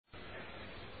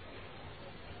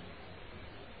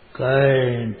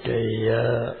Kain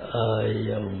Daya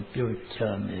Ayam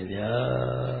Pyuchamya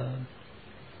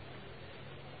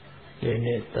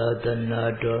Dini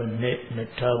Tadanado Nit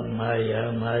Natau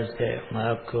Maya Mase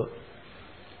Mako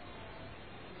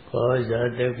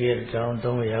Koza Degil Down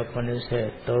Dong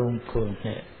Yakonese Dong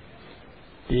Kune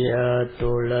Pia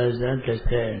Tola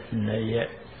Zantase Nayet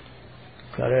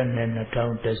Karane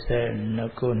Natau Tase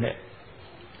Nakune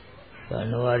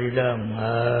Januarila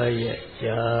Maya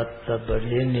Jata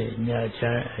Barini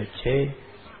Nyachan Ache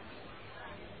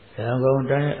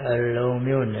Yangondan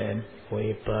Alomune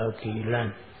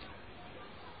Wepakilan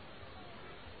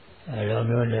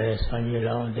Alomune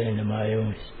Sanyilang Den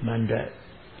Mayung Manda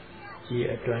Ji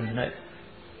Atwan Night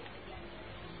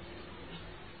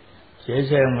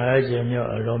Jese Majamyo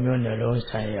Alomune Long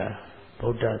Saya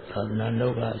Buddha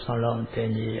Tadnanoga Salong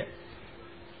Tenji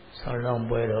Salong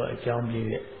Buero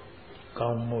Jambi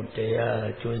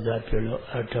Kamudaya Juza Pilo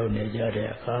Ato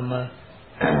Nejare Kama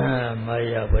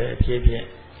Maya Way Pibia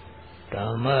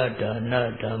Dama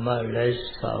Dana Dama Les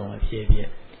Sound Pibia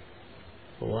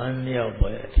One Year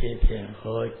Way Pibia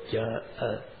Hoja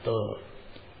Ato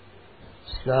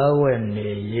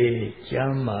Saweni Ye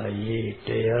Jama Ye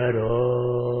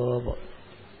Tearo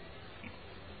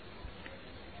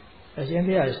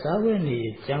Asimbia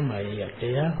Saweni Jama Ye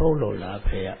Tea Holo La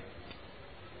Pea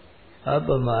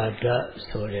Abamada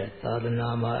Soria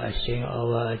Tadanama Ashing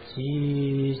Awa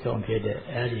Chi Sompede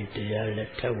Ari Dea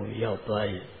Letawu Yao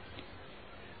Bai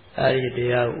Ari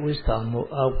Dea Ustamu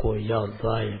Ako Yao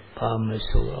Bai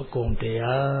Pamasu Akong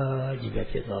Dea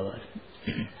Jibetava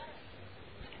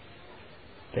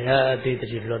Dea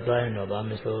Didri Lodai no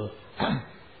Bamasu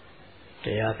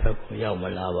Dea Paku Yao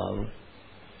Malawa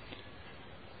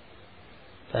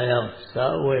Daya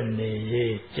Saweni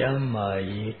Ye Jama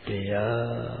Ye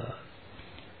Dea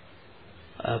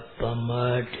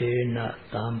Apamadina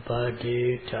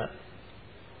Tampadita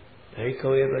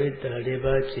Bhikkhave Parita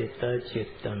Deva Chitta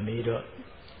Chitta Miro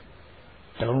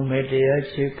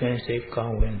Daumedia Chicken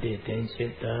Sikang Wendi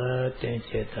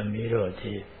Tenchita Miro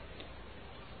Ti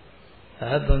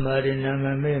Apamadina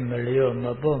Mame Malio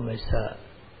Mabomasa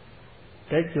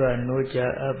Tajwa Nuja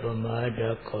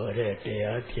Apamada Kore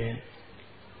Teapian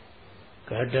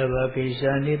Kadava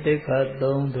Kishani Tekha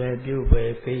Dong Dwe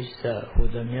Byuwe Kisha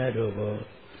Hudamyadogo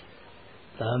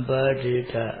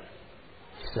Tampadita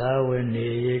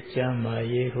Saweni Ye Chama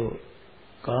Yehu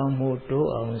Kamu Tu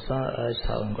Aung Sa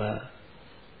Asanga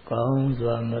Kaung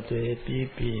Zwa Matwe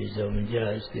Pipi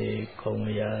Zomja Se Kong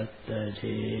Ya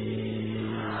Tati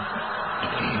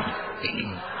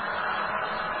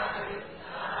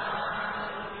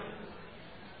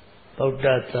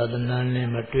Buddha Tadanani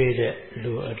Matwede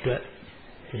Lu Adwet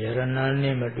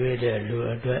Yaranani Madwede Lu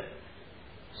Adwet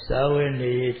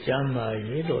Saweni Chama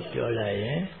Yido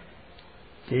Pyolaye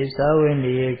Ti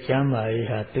Saweni Chama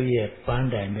Yiha Tuye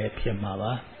Pandai Me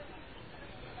Pyamava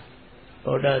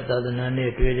Buddha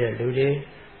Tadanani Dwede Ludi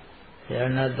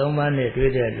Yarana Domani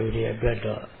Dwede Ludi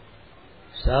Adweto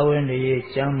Saweni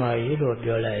Chama Yido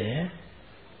Pyolaye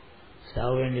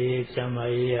Saweni Chama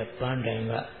Yiha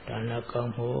Pandai Dana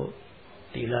Kamu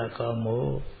Tila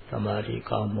Kamu Samadhi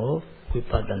Kamu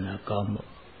Vipadana Kamu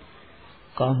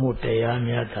Kamu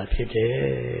Teyamya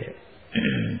Tapite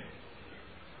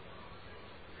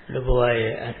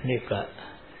Lubuaye Atnika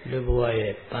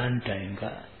Lubuaye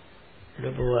Pantainga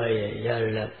Lubuaye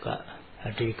Yalaka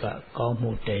Atika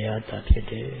Kamu Teya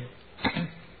Tapite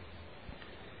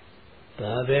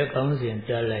Tabe Kamsin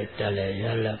Tale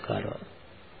Yalakaro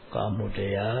Kamu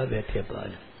Teya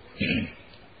Bepipal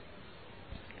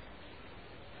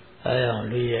Ayang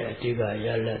Luye Atiga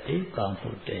Yalati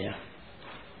Kamputeya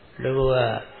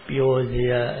Lua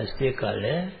Piozia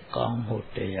Astikale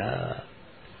Kamputeya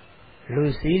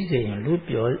Lucizing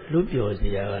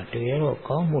Lupiozia Teo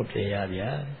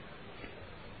Kamputeya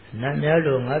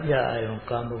Namyalo Ngabia Ayon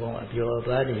Kampung Abio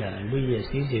Badia Luye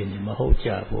Sizin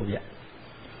Mahoja Bobia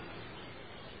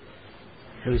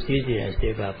Lucizia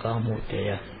Astika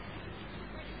Kamputeya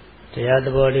Teya the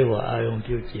body were Ayon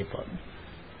Beauty Pop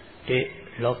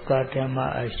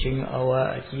Lokatama Ashing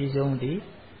Awa Ajizongi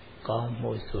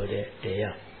Kamu Sure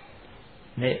Dea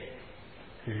Ne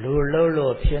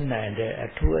Lulolo Piana de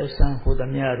Atuasan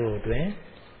Hudamyaru Dwe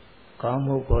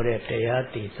Kamu Gore Dea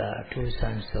Tita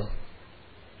Atusanso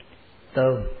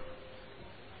Though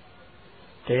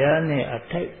Deane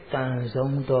attack Tan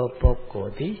Zondo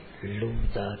Pokodi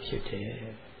Luda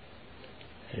Pite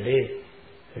Le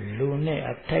Lune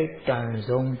attack Tan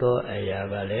Zondo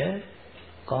Ayavale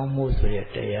Kamu Sure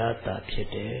Teata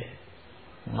Pite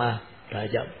Ma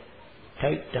Rajab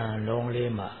Take down lonely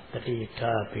ma Tati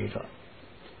Tapiro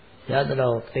ရသ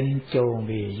လောက်သိမ်းကြုံ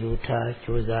ပြီးယူထား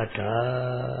ကြိုးစားတာ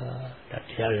ဒါတ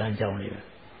ရားလမ်းကြောင်းလေးပဲ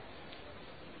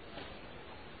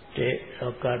ဒီ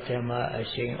လောကထဲမှာအ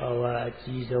ရှိန်အဝါအ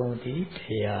ကြီးဆုံးဒီတ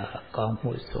ရားကောင်း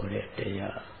မှုဆိုတဲ့တ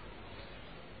ရား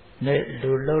နဲ့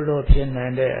လူလို့ဖြစ်နို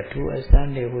င်တဲ့အထူးအစ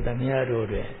မ်းတွေဟူသမျှတို့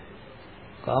တွင်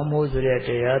ကောင်းမှုဆိုတဲ့တ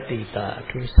ရားတိတာအ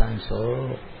ထူးဆန်းဆို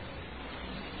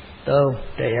သုံး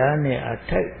တရားနဲ့အ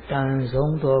ထိုက်တန်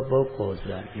ဆုံးသောပုဂ္ဂိုလ်ဆို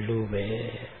တာလူပဲ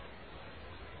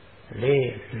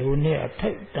လေးလူနဲ့အ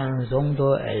ထိုက်တန်ဆုံး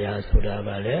သောအရာဆိုတာက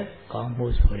လည်းကောင်းမှု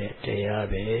ဆိုတဲ့တရား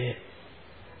ပဲ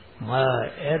ငါ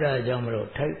အဲ့ဒါကြောင့်မလို့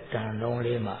ထိုက်တန်လုံး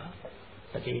လေးမှာ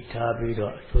ပဋိထားပြီး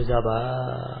တော့ကြိုးစားပါ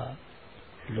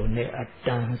လူနဲ့အတ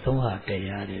န်ဆုံးဟာတ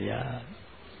ရားတွေဗျာ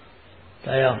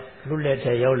ဒါကြောင့်လူလက်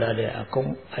ထဲရောက်လာတဲ့အကုန်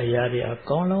အရာတွေအ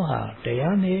ကောင်းလုံးဟာတ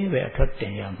ရားနဲ့ပဲအထွက်တ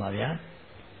င်ရမှာဗျာ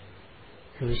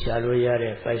လူရှာလို့ရ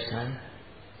တဲ့ပိုက်ဆံ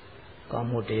ကောင်း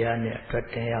မှုတရားနဲ့အထွက်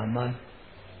တင်ရမှာ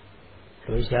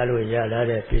လူရှာလို့ရလာ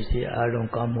တဲ့ပစ္စည်းအလုံး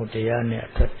ကောင်းမှုတရားနဲ့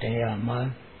အထွက်တင်ရမှာ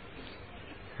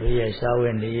လူရဲ့စာဝ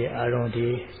တ်နေရအလုံးဒီ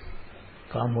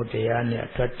ကောင်းမှုတရားနဲ့အ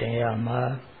ထွက်တင်ရမှာ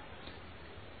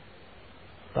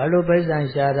ဘာလို့ပိုက်ဆံ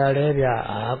ရှာတာလဲဗျ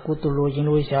အာကုသလိုခြင်း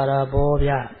လို့ရှာတာပေါ့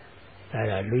ဗျအဲ့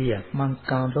ဒါလူရဲ့မှန်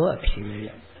ကန်သောအဖြစ်ပဲဗျ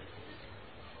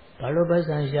ဘာလို့ပိုက်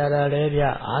ဆံရှာတာလဲဗျ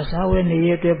အာစာဝတ်နေရ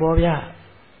အတွက်ပေါ့ဗျ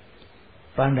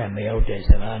ပန်းတယ်မရောက်တဲ့စ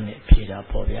ကားနဲ့ဖြေတာ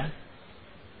ပေါ့ဗျ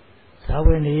စာဝ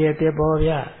တ်နေရအတွက်ပေါ့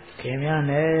ဗျခင်ဗျား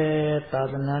နဲ့သာ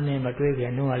သနာနဲ့မတွေ့ခ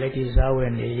င်တော့လည်းဒီစာဝ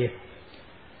တ်နေရ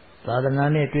သာသနာ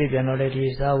နဲ့တွေ့ပြန်တော့လည်းဒီ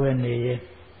စာဝတ်နေရ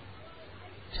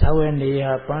စာဝတ်နေရ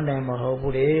ပန်းတယ်မဟုတ်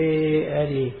ဘူးလေအဲ့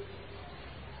ဒီ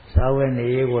စာဝတ်နေ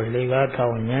ရကိုလေကားထော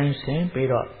င်ဉာဏ်ရှင်ပြီး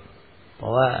တော့ဘ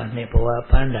ဝအနှစ်ဘဝ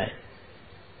ပန်းတယ်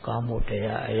ကောင်းမှုတ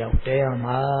ရားအရောက်တရား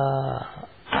မှာ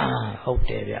ဟုတ်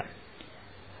တယ်ဗျ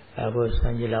အခုစံ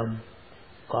ကြီးလောက်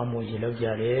ကောင်းမှုကြီးလောက်ကြ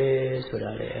တယ်ဆို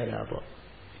တာလေအဲ့ဒါပေါ့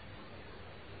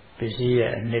ပစ္စည်း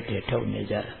ရဲ့အနှစ်တွေထုတ်နေ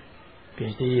ကြတာပ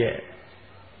စ္စည်းရဲ့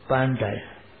ပန်းတိုင်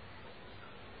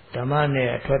ဓမ္မနဲ့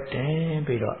အထွက်တင်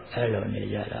ပြီးတော့အဲ့လိုနေ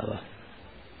ကြတာပါ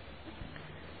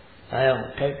အဲအောင်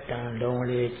ထိုက်တန်လုံး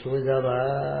လေးကြိုးစားပါ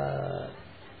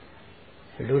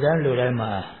လူတိုင်း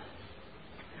မှာ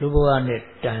လူဘဝနဲ့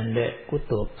တန်တဲ့ကု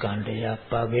သိုလ်ကံတရား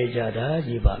ပါခဲ့ကြတာ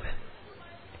ကြီးပါပဲ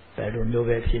ဘယ်လိုမျိုး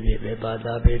ပဲဖြစ်ဖြစ်ပဲဘာ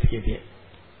သာပဲဖြစ်ဖြစ်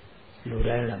လူ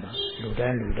တိုင်းမှာလူတို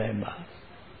င်းမှာ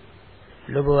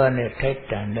လူဘဝနဲ့ထိုက်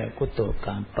တန်တဲ့ကုသိုလ်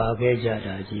ကံပါခဲ့ကြ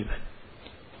တာကြီးပဲ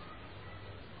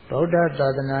ဗုဒ္ဓသာ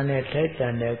သနာနဲ့ထိုက်တ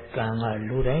န်တဲ့ကံက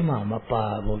လူတိုင်းမှာမပါ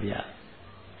ဘူးဗျ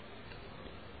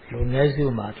လူနည်းစု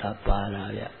မှာသာပါလာ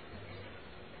ဗျယ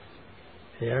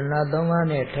ရဏသုံးပါး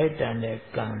နဲ့ထိုက်တန်တဲ့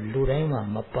ကံလူတိုင်းမှာ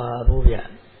မပါဘူးဗျ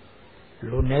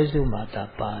လူနည်းစုမှာသာ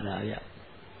ပါလာဗျ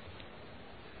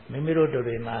မိမိတို့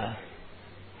တွေမှာ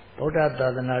ဗုဒ္ဓသာ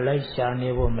သနာလိုက်ရှာနေ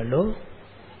ဖို့မလို့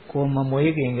ကိုမ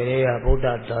မွေးခင်ကလေးကဗုဒ္ဓ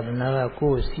သာသနာက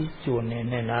ကိုယ်စီးကြိုနေ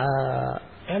နဲ့လား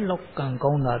အဲ့လောက်ကံ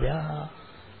ကောင်းတာဗျာ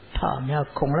ထာများ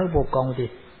ခုံလိုက်ဖို့ကောင်း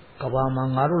သေးကဘာမှာ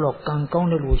ငါတို့တော့ကံကောင်း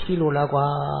တယ်လို့ရှိလို့လားကွာ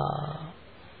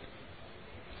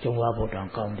ကျုံဝါဖို့တောင်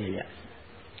ကောင်းသေးဗျ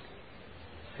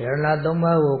ရဏသုံး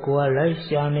ပါးကိုကိုကလိုက်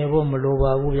ရှာနေဖို့မလို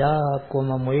ပါဘူးဗျာကို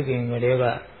မမွေးခင်ကလေးက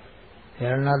ရ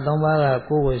ဏသုံးပါးက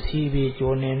ကိုယ်ကိုစီးပြီး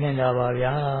ကြိုနေနေတာပါ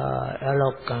ဗျာအဲ့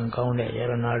လောက်ကံကောင်းတဲ့ရ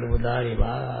ဏလူသားတွေ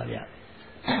ပါဗျ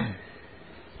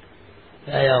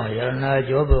အဲကြောင့်ရဏ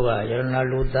ကျောဘုကရဏ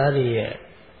လူသားတွေရဲ့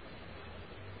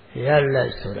ရလ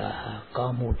က်ဆိုတာဟာကော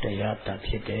င်းမှုတရားတာ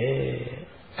ဖြစ်တယ်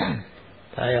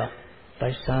ဒါကြောင့်ပို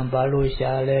က်ဆံပါလို့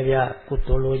ရှာလဲဗျကု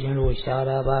သိုလ်လိုခြင်းလို့ရှာ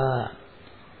တာပါ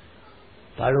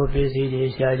ဘာလို့ပစ္စည်းတွေ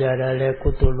ရှာကြတာလဲကု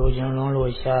သိုလ်လိုခြင်းလုံး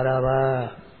လို့ရှာတာပါ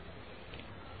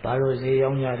ဘာလို့ဈေးရော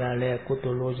င်းကြတာလဲကု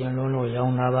သိုလ်လိုခြင်းလုံးလို့ရော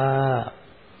င်းတာပါ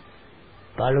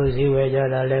ဘာလို့ဈေးဝယ်ကြ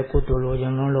တာလဲကုသိုလ်လိုခြ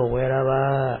င်းလုံးလို့ဝယ်တာပါ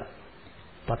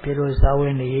ဘာဖြစ်လို့စာဝ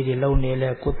တ်နေရေးတွေလုပ်နေလဲ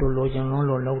ကုသိုလ်လိုခြင်းလုံး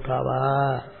လို့လုပ်တာပါ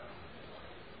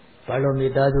ဘာလို့မိ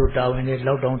သားစုတာဝန်တွေ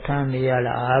လောက်တောင်ထမ်းနေရ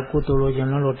လားအာကုသိုလ်လိုခြင်း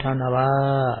လုံးလို့ထမ်းတာပါ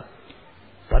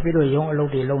ဘာဖြစ်လို့ရုံးအလုပ်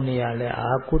တွေလုပ်နေရလဲအာ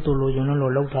ကုသိုလ်လိုခြင်းလုံး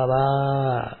လို့လုပ်တာပါ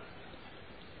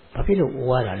ဘာဖြစ်လို့အိုး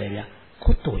ရတာလဲဗျ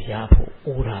ကုသိုလ်ရဖို့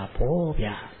အိုးတာပေါ့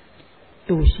ဗျာ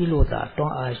သူရှိလို့သာတွ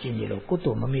န်းအားရှိနေလို့ကု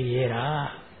သိုလ်မမေ့ရတာ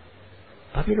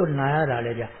ဘာဖြစ်လို့နာရတာ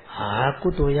လဲဗျဟာကု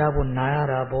သိုလ်ရဖို့နာရ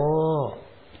တာပေါ့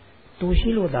သူရှိ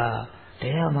လို့သာတ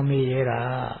ရားမမေ့ရတာ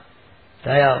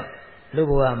ဒါကြောင့်လူ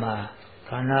ဘဝမှာ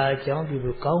ခန္ဓာအကြောင်းပြု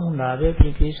လို့ကောင်းတာပဲဖြ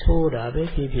စ်ဖြစ်ဆိုးတာပဲ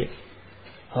ဖြစ်ဖြစ်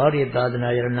ဟောဒီသာသနာ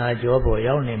ယရဏကျော်ပေါ်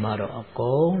ရောက်နေမှာတော့အ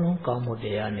ကုန်လုံးကောင်းမှုတ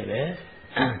ရားနဲ့ပဲ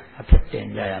အဖြစ်တင်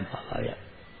ကြရမှာပါဗျ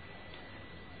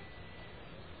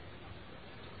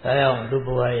ဒါကြောင့်လူဘ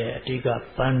ဝရဲ့အဓိက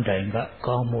ပန်းတိုင်က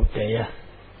ကောင်းမှုတရား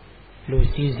လူ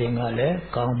စည်းစိမ်ကလည်း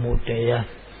ကောင်းမှုတရား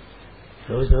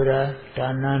လူဆိုတာဒါ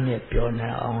နနဲ့ပြောနို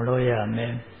င်အောင်လုပ်ရမ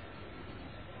ယ်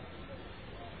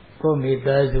ကိုမိ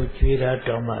သားစုကျွေးတာ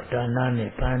တောင်းမှဒါန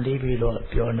နဲ့ဖန်တီးပြီးတော့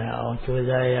ပြောနိုင်အောင်ကြိုး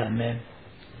စားရမယ်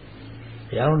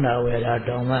။ရောင်းတာဝယ်တာ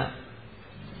တောင်းမှ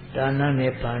ဒါန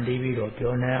နဲ့ဖန်တီးပြီးတော့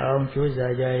ပြောနိုင်အောင်ကြိုး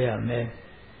စားကြရမယ်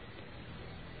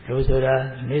။လို့ဆိုတာ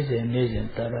နေ့စဉ်တာရ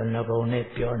ဏဂုံနဲ့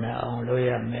ပြောနိုင်အောင်လုပ်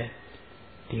ရမယ်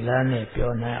။ဒီလားနဲ့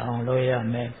ပြောနိုင်အောင်လုပ်ရ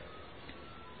မယ်။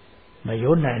မ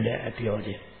ယုံနိုင်တဲ့အပြော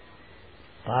တွေ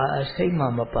ဘာအစိတ်မှ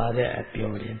မပါတဲ့အ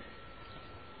ပြောတွေ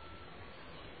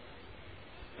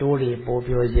တိုးတွေပိုး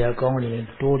ပြောစရာကောင်းတယ်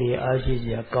တိုးတွေအားရှိစ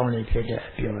ရာကောင်းတယ်ဖြစ်တဲ့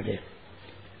အပြောတွေ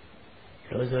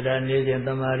လို့ဆိုတာနေ့စဉ်သ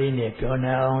မာဓိနဲ့ပြော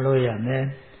နိုင်အောင်လုပ်ရမယ်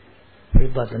ဝိ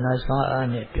ပဿနာစွမ်းအား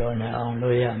နဲ့ပြောနိုင်အောင်လု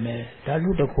ပ်ရမယ်ဒါလူ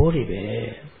တကိုးတွေပဲ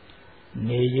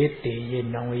နေရည်တည်ရည်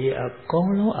နောင်ရည်အကော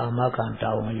င်းဆုံးအာမခံတာ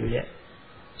ဝန်ယူတဲ့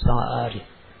စွမ်းအားတွေ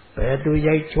ဘယ်သူ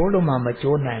ရိုက်ချိုးလို့မှမ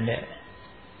ချိုးနိုင်တဲ့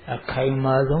အခိုင်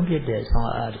မာဆုံးဖြစ်တဲ့စွ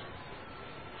မ်းအားတွေ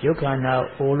ယုတ်ခန္ဓာ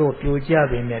အိုလို့ပြိုကျ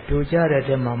ပေမဲ့ပြိုကျတဲ့တ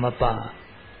ည်းမှာမပါ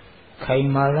ခိုင်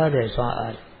မာလာတဲ့စွမ်း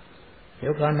အား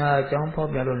ယုတ်ခန္ဓာအကြောင်းဖော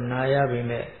က်ပြလို့နာရပေ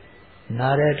မဲ့နာ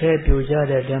တဲ့ထဲပြိုကျ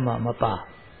တဲ့တည်းမှာမပါ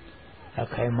အ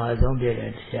ခိုင်မာဆုံးဖြစ်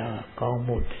တဲ့တရားကောင်း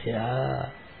မှုတရား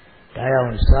ဒါကြော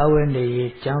င့်စာဝေနေ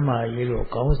ရေးကျမ်းမာရေးလို့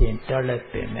ကောင်းစဉ်တက်လိုက်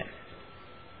ပေမဲ့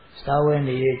စာဝေ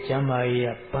နေရေးကျမ်းမာရေး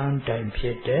ကပန်းတိုင်ဖြ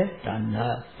စ်တဲ့ဒါန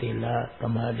သီလသ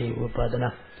မာဓိဝိပဿ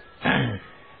နာ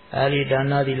အဲဒီဒါ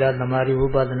နသီလသမာဓိဝိ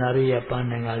ပဿနာတို့ရဲ့ပန်း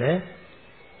တိုင်ကလည်း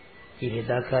ဣရိ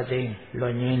တခတိလွ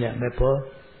န်ငင်းတဲ့မေဖို့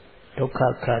ဒုက္ခ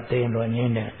ခတိလွန်င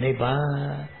င်းတဲ့နိဗ္ဗာန်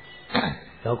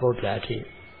လောကုတ္တရာအထိ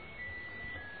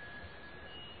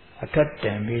အထက်တ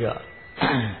န်ပြီးတော့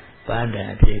ပန်းတိုင်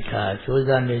အပြေထားကြိုး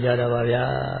စားနေကြတာပါဗျာ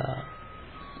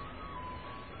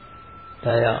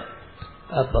ဒါကြောင့်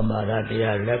အပမရတ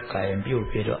ရားလက်ကင်ပြု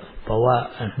ပြီးတော့ဘဝ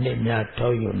အနှစ်များထော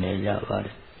က်ယူနေကြပါတ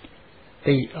ယ်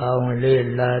သိအောင်လေး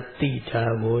လာတိတာ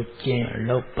ကိုကျင့်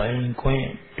လောက်ပိုင်ခွင့်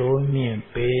တိုးမြင့်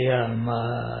ပေးရမှာ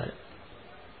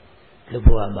လူဘ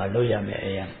ဝမှာလုပ်ရမယ်အ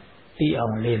ရာသိအော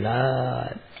င်လေးလာ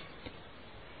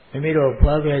မိမိတို့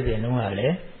ဖွားခဲ့စဉ်တုန်းကလ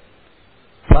ည်း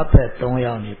ဖွားဖက်3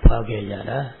ယောက်နေဖွားခဲ့ကြ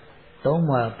တာ3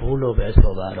မှာဘူးလို့ပဲ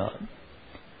ဆိုပါတော့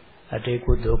အတိတ်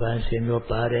ကုသိုလ်ကံရှင်မျိုး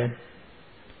ပါတယ်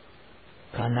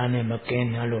ခန္ဓာနဲ့မကင်း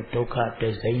ညာလို့ဒုက္ခတ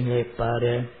စိမ့်လေးပါတ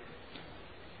ယ်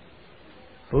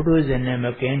ဘုဒ္ဓဇင်နဲ့မ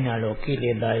ကင်းညာလို့ကိ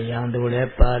လေသာရံသူလ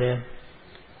ည်းပါတယ်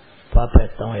ဘာဖက်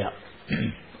3ယောက်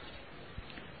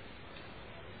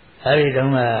အဲဒီတု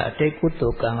န်းကအတိတ်ကု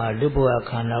သိုလ်ကံကလူဘဝ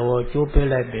ခန္ဓာကိုကျိုးပေး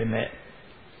လိုက်ပေမဲ့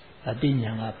အတိ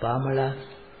ညာကပါမလား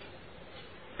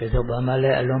ဒါဆိုဘာမှလ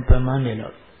ည်းအလွန်ပင်ပန်းနေ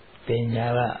လို့ပညာ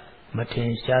ကမထင်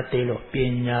ရှားသေးလို့ပ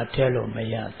ညာထဲလို့မ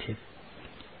ရသေး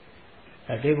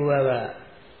အတိတ်ဘဝက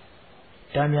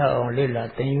တမ်းမြောက်အောင်လေ့လာ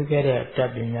သင်ယူခဲ့တဲ့တတ်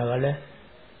ပညာကလည်း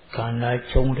ခန္ဓာ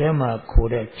ခြုံထဲမှာခို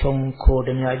တဲ့ခြုံခိုဓ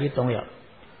မြကြီး3ယောက်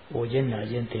။အိုခြင်းနာ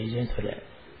ခြင်းသိခြင်းဆိုတဲ့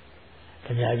ဓ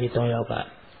မြကြီး3ယောက်က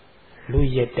လူ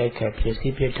ရက်တိုက်ခတ်ဖြစ်စီ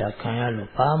ဖြစ်တာခံရလို့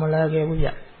ပါမလာခဲ့ဘူးဗျ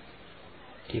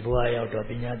။ဒီဘဝရောက်တော့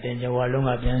ပညာသင်ကြဝါလုံးက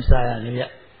ပြန်စားရလေဗျ။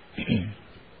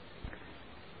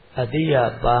အတိယ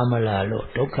ပါမလာလို့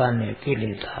ဒုက္ခနဲ့ကိ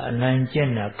လေသာအနိုင်ကျ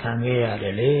င့်တာခံခဲ့ရတ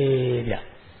ယ်လေဗျ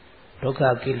။ဒုက္ခ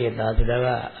ကိလေသာဆိုတာက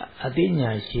အတိညာ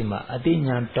ရှိမှအတိ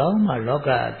ညာတောင်းမှလောက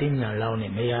အတိညာလောင်းနေ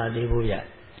မရသေးဘူးဗျ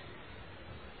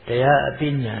တရားအတိ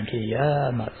ညာဖြစ်ရ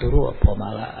မှသူတို့အပေါ်မှာ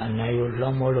ကအနိုင်ကိုလွှ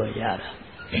မ်းမိုးလို့ရတာ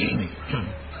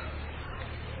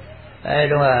အဲ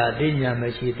တော့အတိညာမ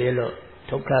ရှိသေးလို့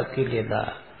ဒုက္ခကိလေသာ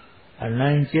အ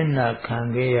နိုင်ကျင့်တာခံ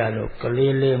ခဲ့ရလို့က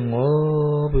လေးလေးငို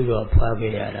ပြီးတော့ဖွာ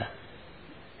ခဲ့ရတာ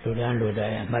လူတို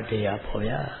င်းအမှတ်တရပေါ်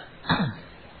ရ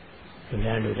လူ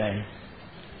တိုင်း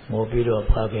ငိုပြီးတော့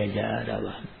ဖွာခဲ့ကြတာ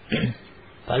ပါ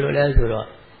ဘာလို့လဲဆိုတော့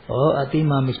အတိ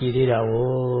မမရှိသေးတာဟု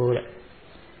တ်တဲ့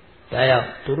ဒါကြောင့်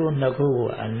သူတို့နှစ်ခုကို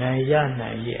အနိုင်ရ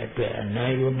နိုင်ရဲ့အတွက်အနို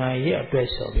င်ယူနိုင်ရဲ့အတွက်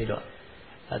ဆိုပြီးတော့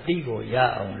အတိကိုရ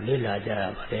အောင်လေ့လာကြရ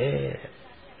ပါတယ်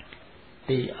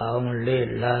သိအောင်လေ့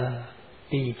လာ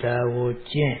သိတာကို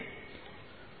ကျင့်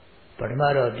ပထမ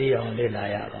တော့သိအောင်လေ့လာ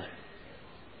ရပါတယ်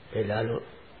လေ့လာလို့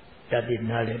တတိ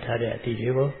နာလေထားတဲ့အတိတွေ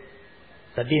ကို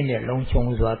တတိနဲ့လုံးချုံ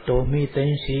စွာတုံမိသိ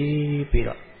မ့်စီပြီး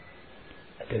တော့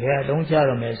တကယ်အလုံးချ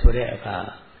ရမယ်ဆိုတဲ့အခါ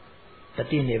တ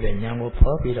တိနဲ့ပဲဉာဏ်ကို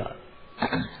ဖော်ပြီးတော့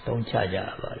သုံးချကြရ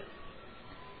ပါတယ်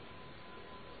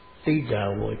သိတာ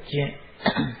ကိုကျင့်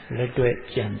လက်တွေ့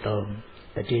ကျင့်သုံး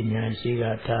တတိဉာဏ်ရှိက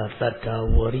သာသတ္တ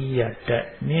ဝရိယတ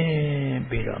မြင်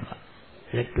ပြီးတော့မှ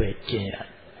လက်တွေ့ကျင့်ရ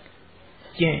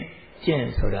ကျင့်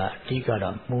ဆိုတာအဓိက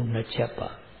တော့မူနှစ်ချက်ပါ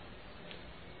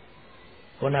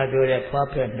ခုနပြောတဲ့ဖွား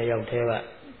ဖက်2ယောက်ထဲက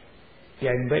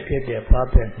ပြိုင်ဘက်ဖြစ်တဲ့ဖွား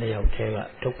ဖက်2ယောက်ထဲက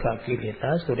ဒုက္ခကိလေသာ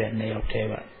ဆိုတဲ့2ယောက်ထဲ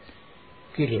က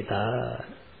ကိလေသာ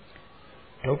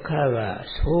ဒုက္ခက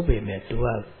ဆိုးပေမဲ့သူက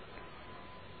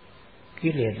ကိ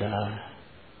လေသာ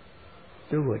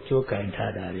သူ့ကိုကြိုးကင်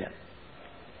ထားတာဗျ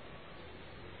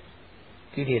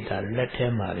ကိလေသာလက်ထဲ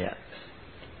မှာဗျ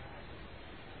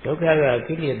ဒုက္ခက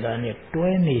ကိလေသာနဲ့တွဲ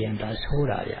နေရင်ဒါဆိုး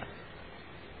တာဗျ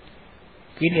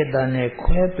ကိလေသာနဲ့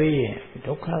ခွဲပေးရင်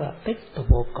ဒုက္ခကသိသ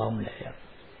ဘောကောင်းတယ်ဗျ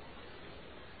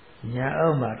ညာအော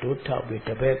က်မှာဒုထောက်ပြီးတ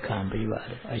ပည့်ခံပြီးပါ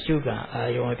တယ်အရှုခံအာ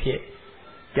ယုံအဖြစ်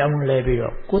ပြောင်းလဲပြီး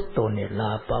တော့ကုသိုလ်နဲ့လာ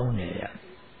ပေါင်းနေရ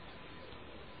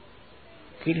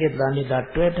ကိလေသာနဲ့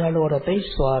တွဲထားလို့တော့သိ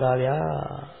စွာတာဗျာ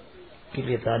ကိ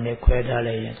လေသာနဲ့ခွဲထား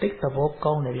လိုက်ရင်သိသဘော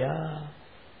ကောင်းတယ်ဗျာ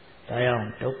ဒါကြောင့်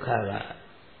ဒုက္ခက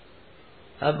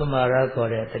အပမရခေါ်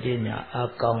တဲ့တတိညာအ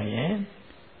ကောင်းရင်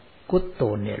ကု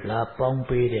သိုလ်နဲ့လာပေါင်း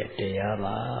ပေးတဲ့တရား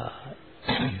ပါ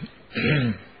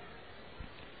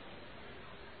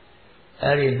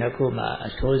အဲ့ဒီနှစ်ခုမှာအ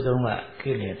ဆိုးဆုံးက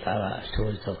ကိလေသာကအ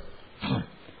ဆိုးဆုံး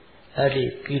အဲ့ဒီ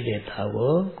ကိလေသာ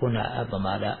ကိုခုနအပမ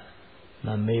ရမ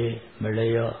မေးမ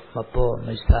လျော့မပေါ်မ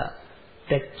စ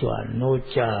တက်ကြွနိုး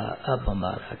ကြအပမ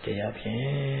ရတရားဖြ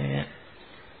င့်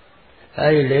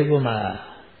အဲ့ဒီလေးခုမှာ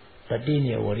တတိ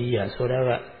နဲ့ဝရိယဆိုတာက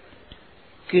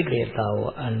ကိလေသာကို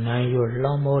အနိုင်ရ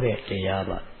လောင်းမိုးတဲ့တရား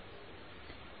ပါ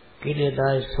ကိလေသာ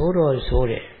ဆိုးတော့ဆိုး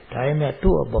တယ်ဒါပေမဲ့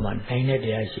သူ့အပေါ်မှာနိုင်တဲ့တ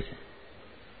ရားရှိတယ်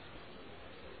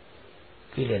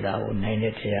ကိလေသာကိုနိုင်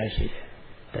တဲ့တရားရှိတယ်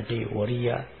တတိဝရိယ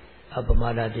အပမ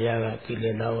ဒတရားကကိ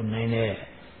လေသာကိုနိုင်တဲ့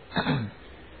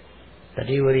တ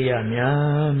တိဝရိယ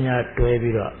များတွဲ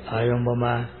ပြီးတော့အာယုံပေါ်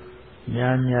မှာ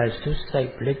များဆွစို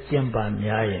က်လက်ကျင့်ပါ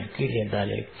များရင်ကိလေသာ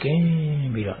တွေကင်း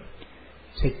ပြီးတော့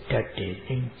စိတ်ဓာတ်တွေသ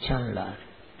င်ချမ်းလာတယ်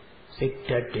စိတ်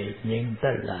ဓာတ်တွေငြိမ်သ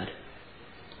က်လာတယ်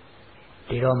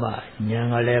ဒီတော့မှဉာဏ်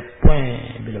ကလည်းပွင့်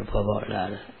ပြီးတော့ပေါ်ပေါ်လာ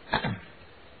တယ်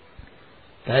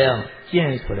ဒါကြောင့်ကျ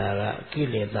င့်ဆိုတာကကိ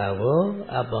လေသာကို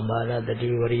အပမဒတတိ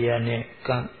ဝရိယနဲ့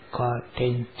ကံခါထိ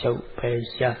န်ချုပ်ဖယ်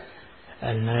ရှား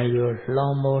အနိုင်ရလော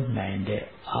င်းမိုးနိုင်တဲ့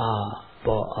အာ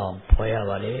ပေါ်အောင်ဖွယ်ရ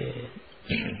ပါလေ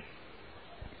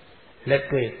လက်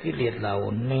တွေ့ကိလေသာ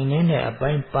ကိုနှိမ်နှင်းတဲ့အပို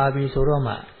င်းပါပြီဆိုတော့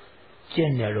မှကျ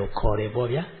င့်တယ်လို့ခေါ်တယ်ပေါ့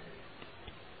ဗျာ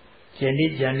ကျင့်ဒီ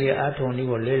ကြံဒီအာထုံဒီ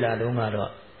ကိုလေ့လာတော့က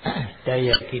တော့တိုက်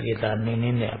ရိုက်ကိလေသာနှိမ်နှ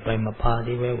င်းတဲ့အပိုင်းမပါ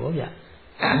သေးပဲပေါ့ဗျာ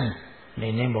နှိ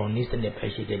မ်နှင်းပုံနည်းစနစ်ပဲ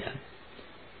ရှိသေးတယ်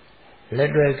လ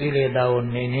က်တွေ့ကိလေသာကို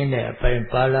နှိမ်နှင်းတဲ့အပိုင်း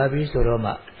ပါလာပြီဆိုတော့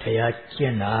မှတရားကျ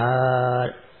င့်တာ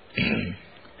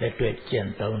လက်တွေ့ကျင့်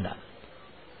သုံးတာ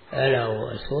အဲ့ဒါကို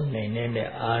အစိုးနှိမ်နှင်းတဲ့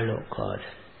အားလို့ခေါ်တ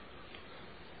ယ်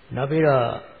နောက်ပြီးတော့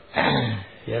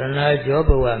ယရဏကြောဘ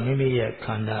ဝမိမိရဲ့ခ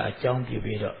န္ဓာအကြောင်းပြု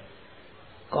ပြီးတော့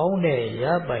ကောင်းတဲ့ရ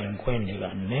ပိုင်ခွင့်တွေက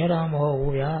နေတာမဟုတ်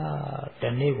ဘူးဗျာတ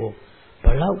နေ့ကိုဘ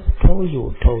လောက်ထိုးယူ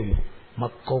မ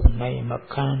ကုန်နိုင်မ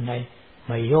ခံနိုင်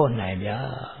မရော့နိုင်ဗျာ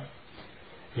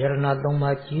ယရဏသုံး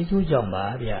ပါးကြီးစုကြောင့်ပါ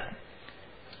ဗျာ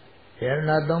ယရ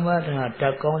ဏသုံးပါးကတ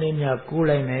က်ကောင်းလေးများကူး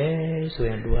လိုက်မယ်ဆို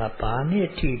ရင်လူဟာဘာနဲ့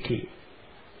ထိ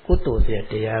ကုသိုလ်စေ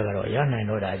တရားကတော့ရနိုင်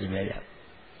တော့တာကြီးပဲဗျာ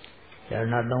ယရ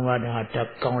ဏသုံးပါးကတက်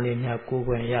ကောင်းလေးများကူး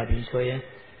ခွင့်ရပြီဆိုရင်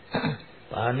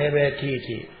ဘာနဲ့ပဲထိ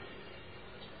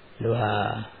လူဟာ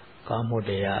ကောင်းမှု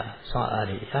တရားဆွမ်းအား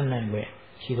တွေရနိုင်ွယ်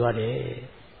ရှိသွားတယ်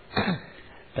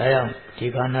ဒါကြောင့်ဒီ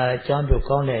ခန္ဓာအကြောင်းပြု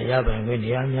ကောင်းတဲ့ရပိုင်ခွင့်နေ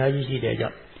ရာအများကြီးရှိတဲ့ကြော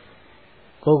င့်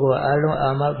ကိုယ်ကိုအလုံး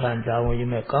အာမခံတာဝန်ယူ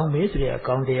မဲ့ကောင်းပြီဆိုတဲ့အ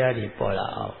ကောင်းတရားတွေပေါ်လာ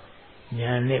အောင်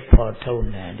ဉာဏ်နဲ့ဖော်ထုတ်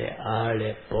နိုင်တဲ့အားလ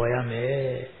ည်းပေါ်ရမယ်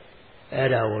အဲ့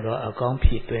ဒါကိုတော့အကောင်းဖြ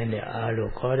စ်သွင်းတဲ့အား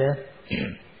လို့ခေါ်တယ်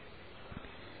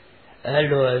အဲ့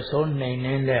လိုအစိုးနိုင်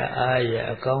နေတဲ့အားရ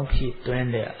အကောင်းဖြစ်သွင်း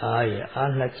တဲ့အားရ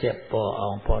အားလက်ချက်ပေါ်အော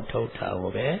င်ဖော်ထုတ်တာ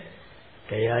ကိုပဲ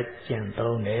တရားကျင့်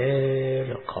သုံးတယ်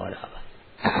လို့ခေါ်တာပါ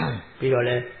ပြီးတော့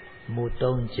လဲမူ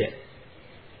သုံးချက်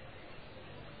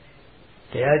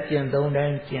တရားကျင့်သုံးတို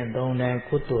င်း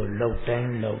ကုသိုလ်လုပ်တို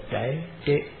င်း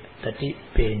တတိ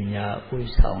ပညာဥ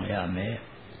ဆောင်ရမယ်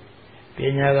ပ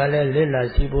ညာကလည်းလက်လာ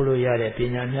ရှိဖို့လို့ရတဲ့ပ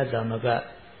ညာမြတ်တာမက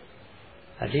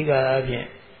အဓိကအပြင်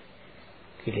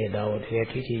ကိလေသာကိုတကယ်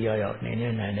ထိရောက်နိုင်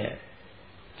တဲ့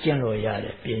ကျင့်လို့ရ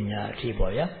တဲ့ပညာအထိ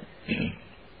ပေါ့ဗျာ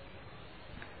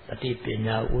တတိပ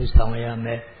ညာဥဆောင်ရမ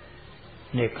ယ်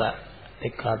နှစ်ကသိ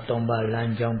က္ခာ၃ပါးလ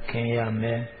မ်းကြောင်းခင်းရမ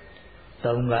ယ်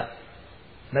၃က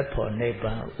မဖို့နိဗ္ဗာ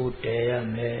န်ဥတည်ရ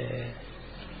မယ်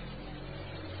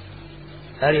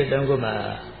အဲဒီ၃ခုမှာ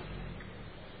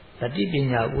တတိပ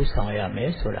ညာဥဆောင်ရမ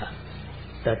ယ်ဆိုတာ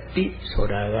တတိဆို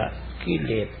တာကကိ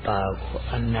လေသာကို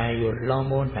အနိုင်ရလောင်း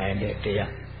မိုးနိုင်တဲ့တ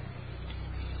ရား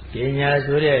ပညာ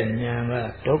ဆိုတဲ့ဉာဏ်က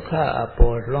ဒုက္ခအ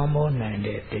ပေါ်လောင်းမိုးနိုင်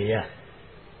တဲ့တရား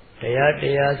ဆို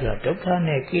တာဒုက္ခ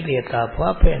နဲ့ကိလေသာ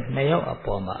ဖွားဖက်နှစ်ယောက်အ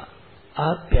ပေါ်မှာ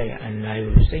အားပြိုင်အနိုင်ရ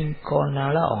စိန်ခေါ်နာ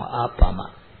လောက်အောင်အားပါမှ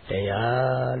တ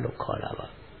ရားလို့ခေါ်တာပါ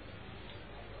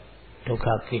ဒုက္ခ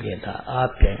ကိလေသာ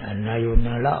အားပြိုင်အနိုင်ရ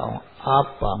နာလောက်အောင်အား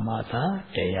ပါမှသာ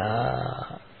တ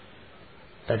ရား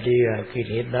တတိယကိ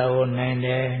လေသာကိုနိုင်တ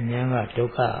ယ်ဉာဏ်ကဒု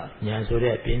က္ခဉာဏ်ဆို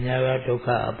တဲ့ပညာကဒုက္ခ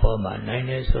အပေါ်မှာနိုင်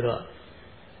တယ်ဆိုတော့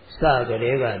စက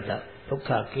လေးကဘ ဒုက္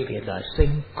ခကိလေသာစိ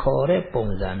န်ခေါ်တဲ့ပုံ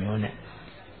စံမျိုးနဲ့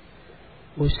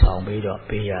ဥဆောင်ပြီးတော့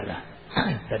ပေးရတာ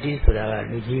တတိဆိုတာက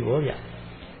လူကြီးကိုဗျ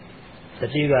တ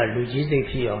တိကလူကြီးစိတ်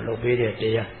ဖြစ်အောင်လုပ်ပေးတဲ့တ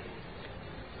ရား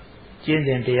ကျင့်စ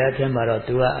ဉ်တရားထဲမှာတော့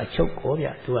သူကအချုပ်ကိုဗျ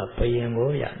သူကဘယင်ကို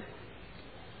ဗျ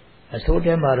အဆိုး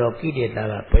ထဲမှာတော့ကိလေသာ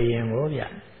ကဘယင်ကိုဗျ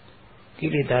ကိ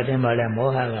လေသာထဲမှာလည်းမော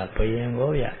ဟကဘယင်ကို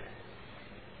ဗျ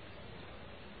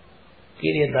ကိ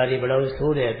လေသာတွေဘလို့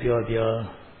ဆိုးတယ်ပြော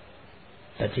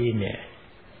တတိနဲ့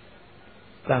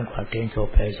ကန့်ခွာတင်းချုပ်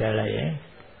ဖယ်ရှားလိုက်ရင်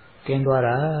ကင်းသွား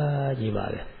တာကြီးပါ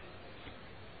ပဲ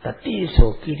တတိ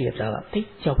ဆိုကိလေသာကသိ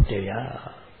ကြောက်တယ်ဗျာ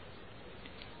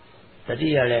တတိ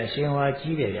ရလည်းအရှင်ဝါ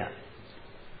ကြီးတယ်ဗျ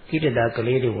ကိလေသာက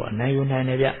လေးတွေကိုအနိုင်ယူနိုင်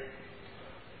တယ်ဗျ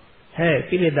ဟဲ့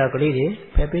ကိလေသာကလေးတွေ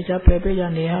ဖယ်ပေးကြ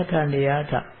နေရထ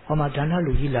ဟောမှာဒါန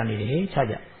လူကြီးလာနေတယ်ဟဲ့ချ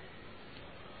ကြ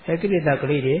ဟဲ့ကိလေသာက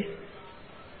လေးတွေ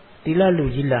သီလလူ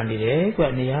ကြီးလာနေတယ်ကွ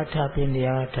နေရထပေး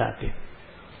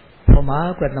ဟောမှာ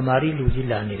ကွသမာဓိလူကြီး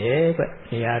လာနေတယ်ကွ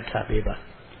နေရထပေးပါ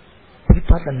ဝိ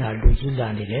ပဿနာလူကြီးလာ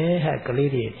နေတယ်ဟဲ့ကလေး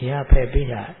တွေနေရာဖယ်ပေး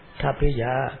ကြထပေးကြ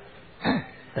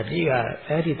တတိက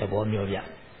အဲ့ဒီသဘောမျိုးဗျ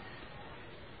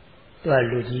သူက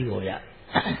လူကြီးကိုဗျ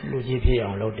လူကြီးဖြစ်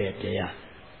အောင်လုပ်တဲ့တရား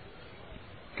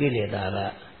ကိလေသာက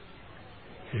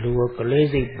လူကိုကလေး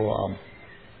စိတ်ပေါ်အောင်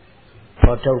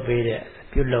ဖော်ထုတ်ပေးတဲ့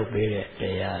ပြုလုပ်ပေးတဲ့တ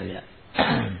ရားဗျ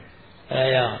အဲ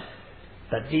ကြောင့်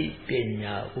တတိပ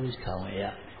ညာဥဆောင်ရ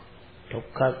ဒု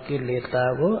က္ခကိလေသာ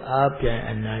ကိုအားပြန်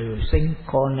အနာယူစိတ်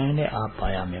ခေါ်နိုင်တဲ့အားပါ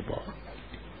ရမယ်ပေါ့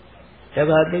ဒါ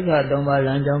ကသိက္ခာ၃ပါးလ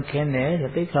မ်းကြောင်းခင်းတယ်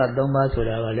သိက္ခာ၃ပါးဆို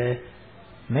တာကလည်း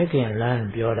မဲ့ခင်လမ်း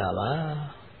ပြောတာပါ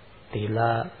သီလ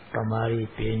သမာဓိ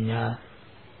ပညာ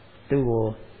သူ့ကို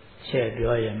ချက်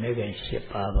ပြောရင်မဲ့ခင်၈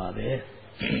ပါးပါပဲ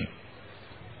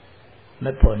မ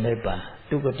ဖို့နိဗ္ဗာန်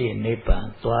ဒုက္ခတိနိဗ္ဗာန်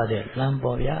သွားတဲ့လမ်း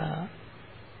ပေါ်ဗျာ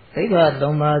သိက္ခာ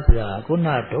၃ပါးဆိုတာခုန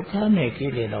ဒုက္ခနဲ့ကိ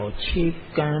လေသာကိုခြေ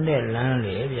ကန်တဲ့လမ်း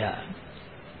လေဗျ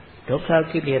ဒုက္ခ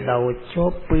ကိလေသာကိုကြော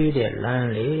ပေးတဲ့လမ်း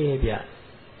လေဗျ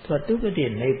သူဒုက္ခတိ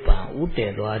နိဗ္ဗာန်ဥတ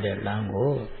ည်သွားတဲ့လမ်း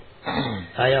ကို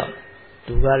ဒါကြောင့်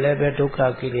သူကလည်းပဲဒုက္ခ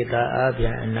ကိလေသာအပြ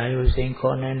န်အနာယူစိန်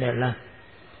ခေါ်နိုင်တဲ့လမ်း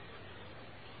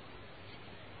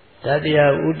တတ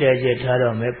ရားဥတည်ချက်ထား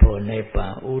တော့မဲ့ဖို့နိဗ္ဗာ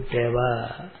န်ဥတည်ပါ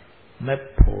မဲ့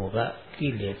ဖို့ကကိ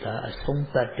လေသာအဆုံး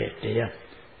သတ်တဲ့တရား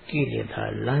ကိလေသာ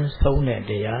လမ်းဆုံးတဲ့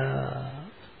တရား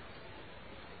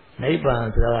နိဗ္ဗာန်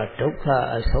ဆိုတာဒုက္ခ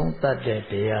အဆုံးသတ်တဲ့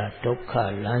တရားဒုက္ခ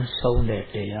လမ်းဆုံးတဲ့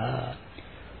တရား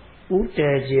ဥတ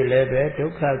ည်ခြင်းလည်းပဲဒု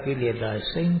က္ခကိလေသာ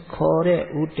စိန်ခေါ်တဲ့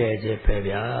ဥတည်ခြင်းပဲ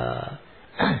ဗျာ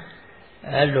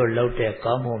အဲ့လိုလုပ်တဲ့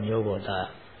ကောင်းမှုမျိုးကိုသာ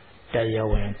တရား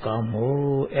ဝင်ကောင်းမှု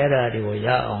အဲ့ဒါတွေကိုရ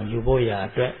အောင်ယူဖို့ရ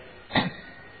အတွက်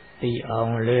သိအော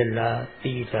င်လေ့လာ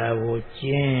သိတာကိုကျ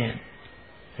င့်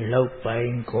လောက်ပို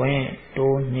င်ခွင့်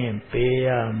တိုးမြင့်ပေးရ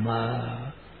မှာ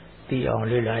သိအောင်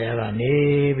လေ့လာရကနေ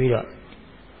ပြီးတော့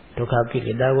ဒုက္ခကိ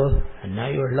လေသာကိုအနို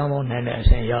င်ယူလှောင်းပေါင်းနိုင်တဲ့အ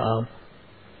ဆင့်ရောက်အောင်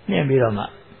မြင့်ပြီးတော့မှ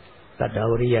တတ္တ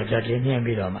ဝရိယဓာတ်တွေမြင့်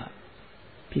ပြီးတော့မှ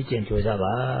ဖြစ်ကျင်ကြိုးစား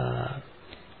ပါ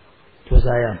ကြိုး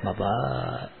စားရမှာပါ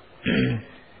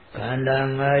ခန္ဓာ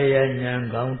၅ရပ်ဉာဏ်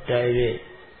ကောင်းတိုက်၍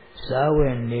စာဝ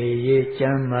တ်နေရေးကျ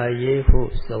မ်းမာရေးဟု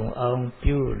စုံအောင်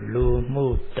ပြုလူမှု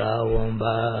တာဝန်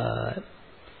ပါ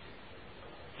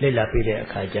လေ့လာပြီးတဲ့အ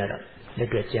ခါကျတော့လက်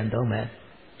တွေ့ကျင့်သုံးမယ်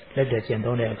လက်တွေ့ကျင့်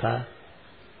သုံးတဲ့အခါ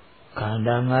ခန္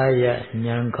ဓာ၅ရပ်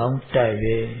ဉာဏ်ကောင်းတိုက်၍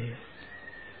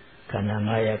ခန္ဓာ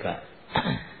၅ရပ်က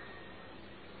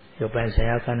ရုပ်ပိုင်းဆိုင်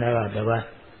ရာခန္ဓာကတစ်ပါး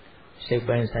စိတ်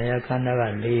ပိုင်းဆိုင်ရာခန္ဓာက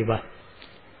၄ပါး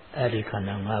အဲ့ဒီခန္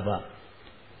ဓာ၅ပါး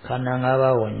ခန္ဓာ၅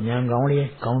ပါးကိုဉာဏ်ကောင်းလေး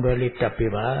ကောင်းတွဲလေးတက်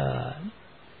ပေးပါ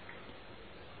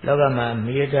လောကမှာ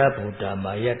မိယတာဗုဒ္ဓ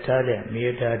မှာယထာတဲ့မိယ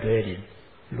တာတွဲတွေ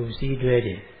လူစည်းတွဲ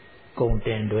တွေကုံတ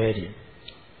င်တွဲတွေ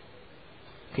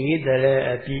ခိတလည်း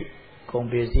အပြည့်ကုံ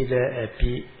ပစ္စည်းလည်းအပြ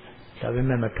ည့်ဒါပေ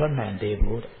မဲ့မထွက်နိုင်သေး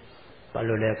ဘူးဘာ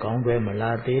လို့လဲကောင်းတွဲမ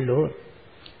လာသေးလို့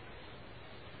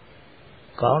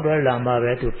ကောင်းတွဲလာမှ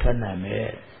ပဲသူထွက်နိုင်မယ်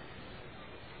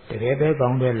တကယ်ပဲကော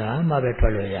င်းတွဲလာမှပဲထွ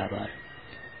က်လို့ရပါတယ်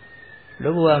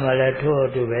လူဘဝမှာလည်းထို့အ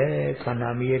တူပဲခန္ဓာ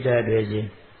မိယတာတွေချင်း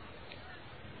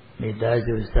မိသား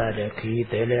စုစတဲ့ခီး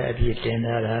တယ်လည်းအပြည့်တင်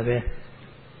ထားတာပဲ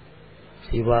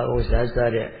စီဝါဥစ္စာစ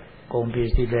တဲ့ကုန်ပစ္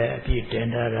စည်းလည်းအပြည့်တင်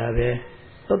ထားတာပဲ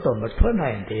တော့မထွက်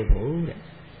နိုင်သေးဘူးတဲ့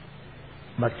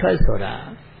မထွက်ဆိုတာ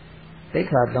သိက္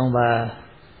ခာ၃ပါး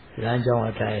လမ်းကြောင်း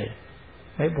အတိုင်း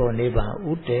မိဘနိဗ္ဗာန်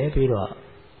ဥတည်ပြီးတော့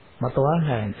မသွား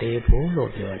နိုင်သေးဘူး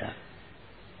လို့ပြောတာ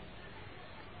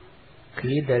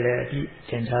ခီးတယ်လည်းအပြည့်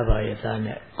တင်ထားပါရဲ့သား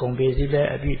နဲ့ကုန်ပစ္စည်းလည်း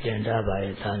အပြည့်တင်ထားပါ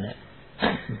ရဲ့သားနဲ့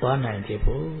သွားနိုင်သေး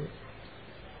ဘူး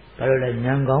ဘာလို့လဲ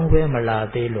ဉာဏ်ကောင်းပဲမလာ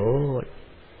သေးလို့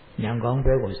ဉာဏ်ကောင်း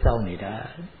ပဲကိုစောင့်နေတာ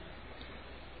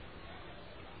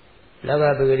လောက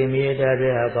ပဂရိမိယတာတွေ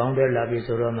ဟာကောင်းတယ်လာပြီ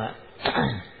ဆိုတော့မှ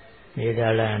မြေ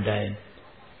သားလမ်းအတိုင်း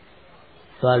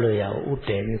သွားလို့ရဥတ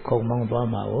ည်ပြီးခုံမောင်းသွား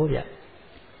မှာဟုတ်ဗျ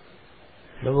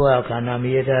လူဘဝခန္ဓာ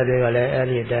မြေသားတွေကလည်းအဲ့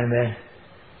ဒီအတိုင်းပဲ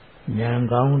ဉာဏ်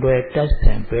ကောင်းတွေတက်ဆ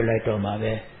င်ပေးလိုက်တော့မှာ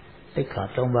ပဲသိက္ခာ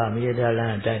၃ပါးမြေသားလ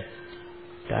မ်းအတိုင်း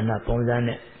ဒါနပုံစံ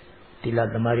နဲ့သီလ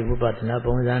သမာဓိဝိပဿနာ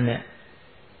ပုံစံနဲ့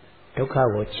ဒုက္ခ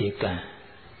ကိုခြေကံ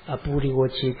အပူတွေကို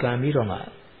ခြေကံပြီးတော့မှ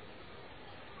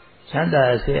ချမ်းသာ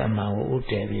အစစ်အမှန်ကိုဥ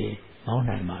တည်ပြီးမောင်း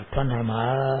နိုင်မှာထွက်နိုင်မှာ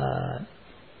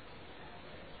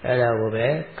အဲ့ဒါကိုပဲ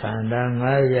ခန္ဓာ၅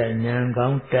ရပ်ဉာဏ်ကော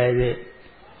င်းတိုက်၍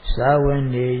သာဝန်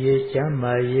နေရကျမ်း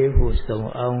မာရေးဟုစုံ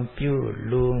အောင်ပြု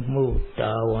လူမှု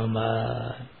တာဝန်ပါ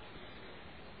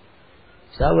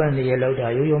သာဝန်နေရလောက်တာ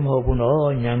ရိုးရိုးမဟုတ်ဘူးနော်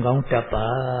ဉာဏ်ကောင်းတတ်ပါ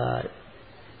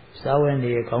သာဝန်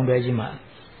နေကောင်းတဲ့ကြီးမှာ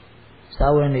သာ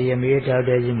ဝန်နေရမေးထား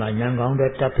တဲ့ကြီးမှာဉာဏ်ကောင်း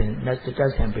တဲ့တပ်ပင်နဲ့တ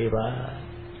က်ဆင်ပေးပါ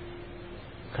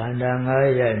ခန္ဓာ၅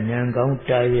ရပ်ဉာဏ်ကောင်း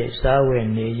တိုက်၍သာဝန်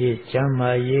နေရကျမ်းမာ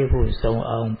ရေးဟုစုံ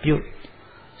အောင်ပြု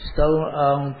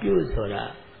ဆိုတာ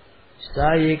စာ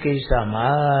ရေးကိစ္စမှာ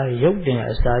ရုပ်တင်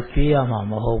အစာကျွေးရမှာ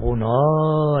မဟုတ်ဘူး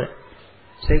နော်တဲ့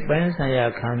စိတ်ပိုင်းဆိုင်ရာ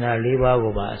ခန္ဓာ၄ပါး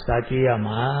ကိုပါအစာကျွေးရ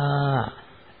မှာ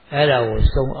အဲ့ဒါကို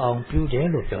စုံအောင်ပြုတယ်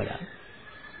လို့ပြောတာ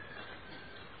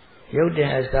ရုပ်တ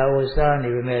င်အစာကိုစားနေ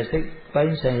ပေမဲ့စိတ်ပို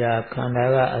င်းဆိုင်ရာခန္ဓာ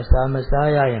ကအစာမစား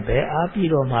ရရင်ဘယ်အားပြီး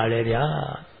တော့မှလဲဗျာ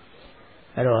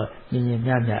အဲ့တော့ညင်ညင်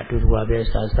မြမြအတူတူပဲ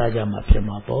စားကြမှာဖြစ်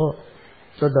မှာပေါ့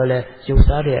သို့တော်လည်းရုပ်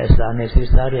စားတဲ့အစာနဲ့စိတ်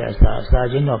စားတဲ့အစာ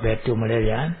ချင်းတော့ပဲတူမလဲ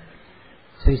ဗျာ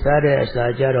စိတ်စားတဲ့အစာ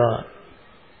ကြတော့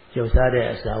ရုပ်စားတဲ့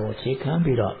အစာကိုခြေခံ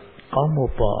ပြီးတော့ကောင်းမှု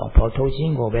ပေါ်ပေါ်ထုတ်ခြ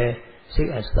င်းကိုပဲစိ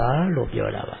တ်အစာလို့ပြော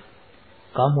တာပါ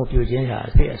ကောင်းမှုပြုခြင်းဟာ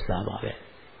စိတ်အစာပါပဲ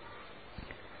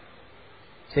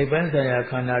စိတ်ပန်းဆိုင်ရာ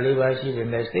ခန္ဓာ၄ပါးရှိပေ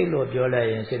မဲ့စိတ်လို့ပြောလိုက်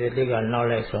ရင်စေတသိက်ကနောက်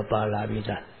လိုက်ဆိုပါလာပြီး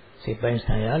သားစိတ်ပန်း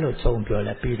ဆိုင်ရာလို့ချုံပြော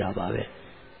လဲပြီးတာပါပဲ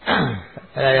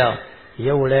အဲဒါကြောင့်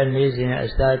ရုပ်လည်းနေစဉ်အ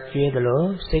စာကျွေးတယ်လို့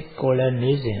စိတ်ကိုလည်း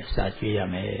နေစဉ်အစာကျွေးရ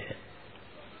မယ်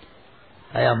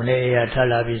အဲကြောင့်မနေ့အရာထ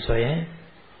လာပြီဆိုရင်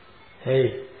ဟေး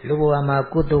လူဘဝမှာ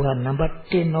ကုသိုလ်ဟာနံပါတ်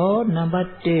1နော်နံပါတ်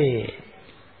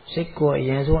1စိတ်ကိုအရ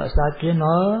င်ဆုံးအစာကျွေး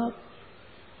နော်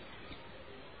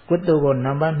ကုသိုလ်ကို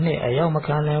နံပါတ်2အရောက်မ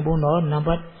ခံနိုင်ဘူးနော်နံ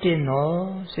ပါတ်1နော်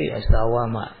စိတ်အစာဝါ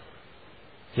မှ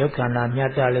ရုပ်ခန္ဓာမြ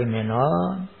တ်တလိမ့်မယ်နော်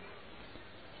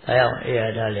အဲကြောင့်အေရ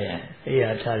ထားလေအေရ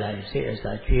ထားလိုက်စိတ်အ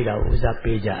စာကျွေးတာကိုဥစား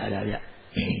ပေးကြရတာဗျ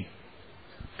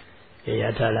အေရ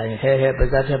ထားလိုက်ဟဲပါ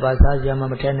ဇတ်ထက်ပါစားကြမှာ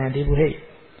မထနိုင်သေးဘူးဟဲ့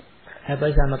ဟဲပါ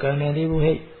ဇတ်မကန်နိုင်သေးဘူး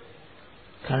ဟဲ့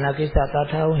ခန္ဓာကိစ္စသာ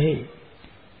ထားအောင်ဟဲ့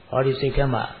ဟောဒီစိတ်က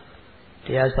မှတ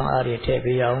ရားဆောင်အားတွေထည့်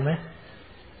ပေးရအောင်မယ်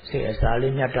စိတ်အစာ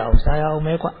လေးမြတ်တော့စားရအောင်မ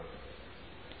ယ်ကွ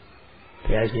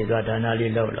ဘုရားရှိသွားဒါန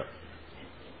လေးလုပ်လို့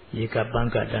ရေကပန်း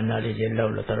ကဒါနလေးတွေလု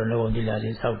ပ်လို့တရဏဂုံတိလာ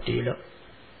လေးစောက်တည်လို့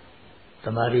သ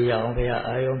မာဓိရအောင်ဘုရား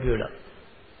အာယုံပြုလို့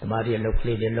သမာဓိလုပ်က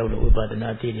လေးတွေလုပ်လို့ဝိပဿနာ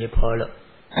တည်နေဖော်လို့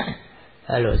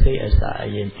အဲ့လိုစိတ်အစာအ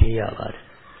ရင်ကြည့်ရပါတယ်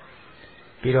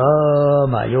ပြီးတော့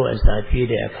မှရုပ်အစာကြည့်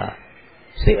တဲ့အခါ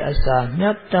စိတ်အစာမြ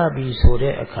တ်တပြီဆို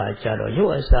တဲ့အခါကျတော့ရု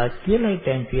ပ်အစာကြည့်လိုက်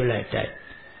တိုင်း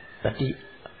တတိ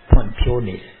ဖွင့်ဖြိုး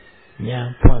နေတယ်ဉာဏ်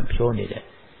ဖွင့်ဖြိုးနေတယ်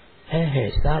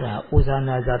ဟဲ့စားတာဥဇာ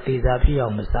နာဇာတေဇာဖြစ်အော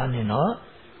င်မစားနဲ့နော်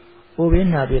ဥပိ္ပ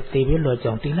နာပြတေပြလော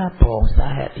ကြောင့်တိလပေါ်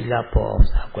စားဟဲ့တိလပေါ်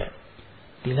စားကွယ်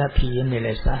တိလဖြစ်ရင်းနဲ့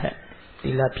လဲစားဟဲ့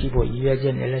တိလဖြစ်ဖို့ရည်ရွယ်ချ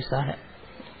က်နဲ့လဲစားဟဲ့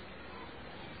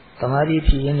သမာဓိ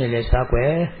ဖြစ်ရင်းနဲ့လဲစားကွ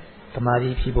ယ်သမာဓိ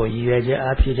ဖြစ်ဖို့ရည်ရွယ်ချက်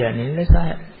အားဖြည့်တဲ့အနေနဲ့လဲစား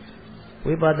ဟဲ့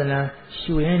ဝိပဿနာ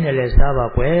ရှုရင်းနဲ့လဲစားပါ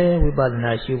ကွယ်ဝိပဿ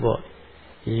နာရှုဖို့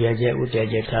ရည်ရွယ်ချက်ဥတည်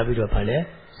ချက်ထားပြီးတော့ဗာလဲ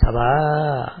စားပါ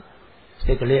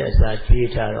စိတ်ကလေးအစာကျွေး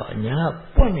ထားတော့ညာ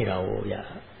ပွင့်နေတာကိုဗျာ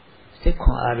စိတ်ခွ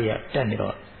န်အားရတက်နေ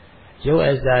တော့ရုပ်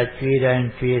အစာကျွေးတိုင်း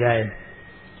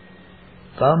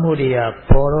ကောင်းမှုတွေက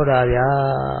ပေါ်တော့တာဗျာ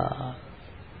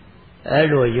အဲ့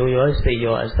လိုရုပ်ရောစိတ်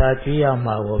ရောအစာကျွေးရ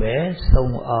မှာကိုပဲစုံ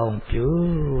အောင်ပြု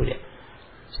တဲ့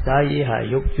စားရည်ဟာ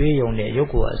ရုပ်ကျွေးရုံနဲ့ရုပ်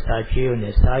ကိုအစာကျွေးရုံ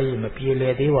နဲ့စားရည်မပြေလ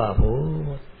ည်သေးပါဘူး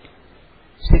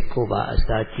စိတ်ကိုပါအ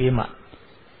စာကျွေးမှ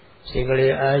စိတ်က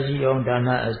လေးအာရှိအောင်ဒါန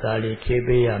အစာလေးကျွေး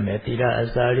ပေးရမယ်သီလအ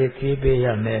စာလေးကျွေးပေးရ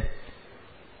မယ်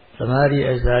သမာဓိ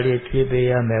အစာလေးကျွေးပေး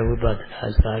ရမယ်ဝိပဿနာ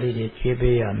အစာလေးတွေကျွေး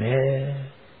ပေးရမယ်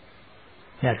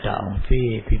ညတ်တောင်ကျွေး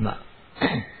ပြီးမှ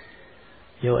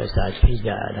ရုပ်အစာကျွေးကြ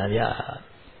တာဗျာ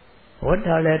ဝတ်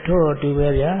တာလည်းထို့အတူပဲ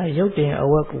ဗျာရုပ်တင်အ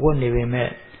ဝတ်ဝတ်နေပေမဲ့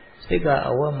စိတ်က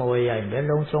အဝတ်မဝတ်ရရင်ဘယ်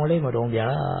လုံးစုံလိမ့်မတော့ဗျာ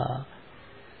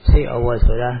စိတ်အဝတ်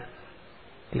ဆိုတာ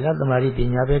ဒီလသမာဓိပ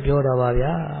ညာပဲပြောတာပါ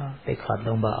ဗျာသိက္ခာ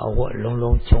၃ပါးအဝတ်လုံး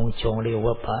လုံးခြုံလေးဝ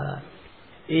တ်ပါ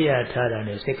အေးရထားတာ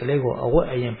နဲ့စိတ်ကလေးကိုအဝတ်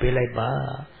အရင်ပေးလိုက်ပါ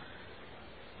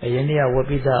အရင်တည်းကဝတ်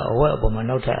ပြီးသားအဝတ်အပေါ်မှာ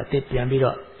နောက်ထပ်အသစ်ပြန်ပြီး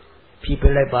တော့ဖြီး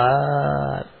ပေးလိုက်ပါ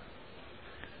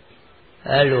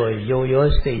အဲ့လိုယုံရော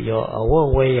စိတ်ရောအဝတ်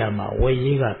ဝဲရမှာဝဲ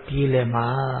ရေးကပြေးလဲမှာ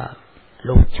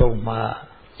လုံချုံမှာ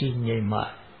တည်ငြိမ်မှာ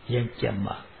ရင်ကျက်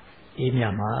မှာ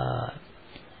Imyama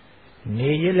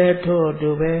Nijile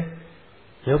to be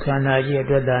Yokanaji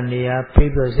Drada Nia,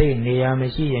 people say Nia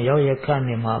Messi and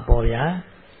Yoyakanima Boya.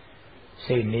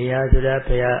 Say Nia to the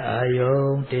Paya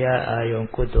Ayon, Tia Ayon,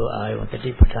 Kuto Ayon,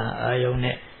 Tatipata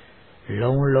Ayone,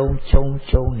 Long Chong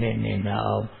Nene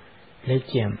now,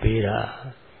 Legion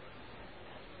Pira.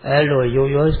 Hello,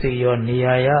 you see your Nia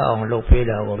on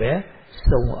Lopeda over,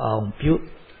 so on Pu,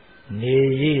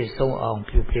 Ni so on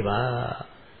Pupiba,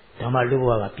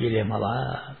 Tamaluva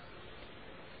Pilemava.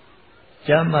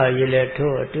 Jama Yele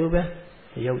to Tuba,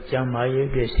 Yok Jama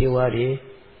Yuki Siwari,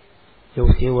 Yok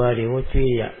Siwari,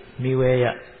 Otia,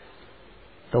 Miwaya,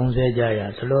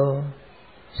 Tonzejaya, Slo,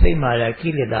 Simala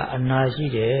Kilida, Anashi,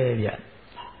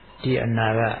 Di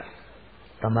Anaga,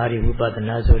 Tamari Ubat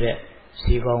Nazure,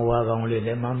 Sivan Wagon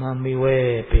Lile, Mamma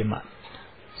Miwe, Pima,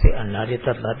 say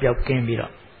Anarita Lapia Kimbira,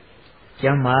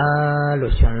 Jama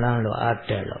Lucian Lo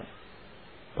Atelo,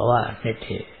 Pawa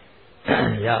Nete.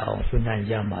 Yao Sunan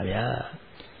Yamaya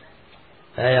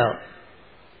Ayo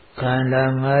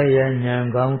Kandangaya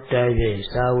Nyangong Taye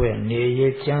Sawe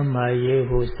Niye Chamaye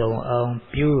Huson on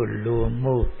Pulu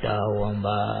Muta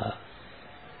Wamba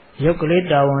Yokle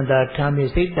Dawanda Tami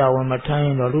Sita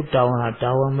Wamatayin or Lutawa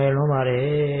Tawa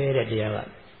Melomare Radiava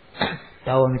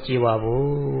Tawam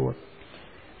Chiwabu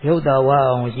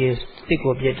Yodawa on Yes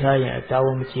Tico Pietaya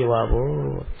Tawam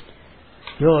Chiwabu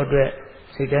Yodre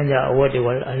Sikanja what they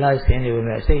were alive in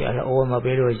the say all my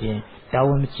below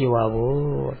Tawam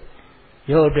Chiwabu.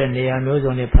 You're near nose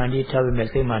on the Pandi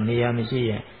Tabimesima near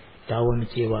Machine, Tawam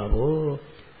Chiwabu.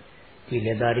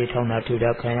 Kiledari Tona to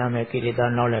the Kayame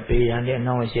Kilida Nola P and then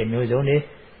no she news only,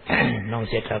 no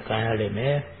set a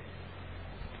Kayale.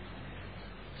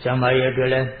 Samaya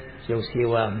Dwelle, you see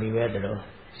what me weather,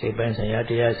 say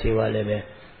Bensayatia, see what leve,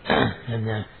 and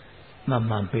then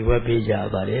Mamma be webija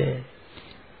about it.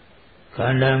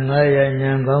 Kandangaya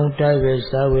Nyangong Tawe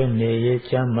Sawe Neye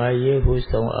Chamaye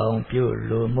Huson on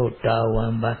Pulu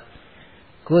Mutawamba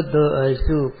Kudo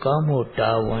Asu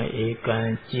Kamutawan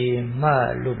Ekan Chi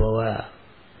Ma Lubawa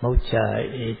Mocha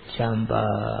E Chamba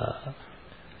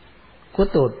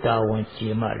Kudo Tawan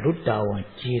Chi Ma Lutawan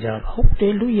Chira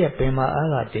Hope Luya Pema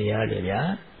Ala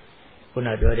Teya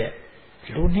Kuna Dore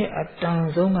Lune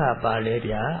Atanzonga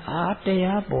Baleria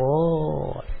Atea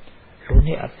Bo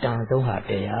Lune Atanzonga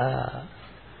Tea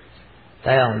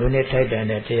Tayon Lune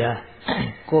Titan Tea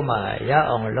Kuma Ya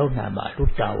on Lonama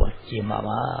Lutawa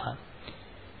Chimama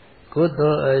Kudo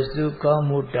Asu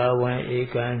Kamutawan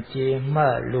Ekan Chi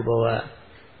Ma Lubawa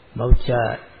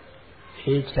Mocha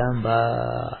E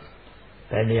Chamba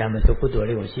Panyama Kudo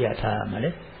Siata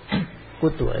Male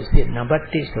Kudo Asit number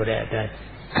 6 so that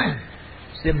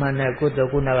Simana Kudo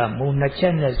Kunaga Muna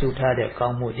Chana Suta de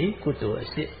Kamudi Kudo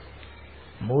Asit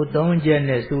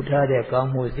Mudonjane Suta de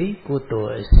Kamudi Kudo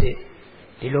Asit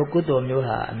Tilo Kudo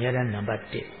Muha Miran number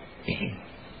 10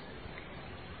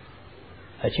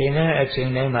 A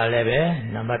China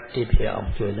Malebe number 10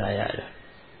 on Josiah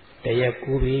Taya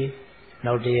Kubi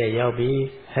now dear Yabi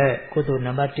He Kudo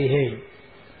number 10 He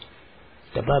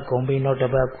Tabakombi no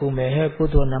Tabakume He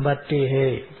Kudo number 10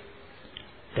 He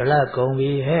Tala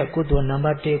Kombi He Kudo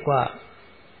number 10 Qua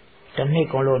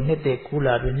Tanekolo Nete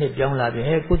Kula Nip Young Labi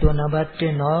He Kudo number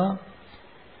 10 no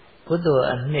Kudo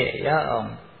and Ne Ya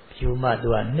on Yuma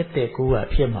do a Nete Kua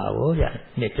Pima Woya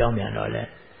Nip Young Yanole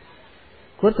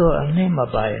Kudo and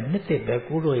Nema by Nete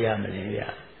Bekuro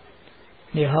Yamalia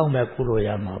Ni Home Kuro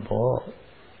Yamabo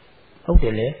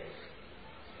Okay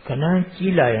Kanan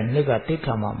Chila and Nega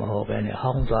Tikama Mahob and a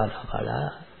Hong Dwala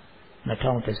Na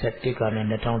town to set Tikan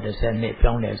and the town to send Nip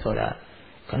Young Soda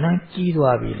Kanan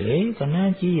Chidwabile,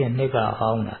 Kanan Chi and Nega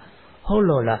Hona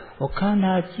Holola,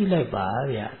 Okana Chila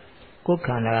Baria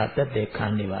Kukana that they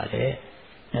can divide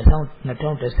Na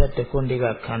town to set the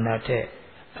Kundiga Kanate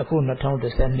Aku na town to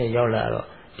send me Yola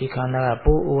Tikana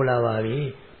Po Ola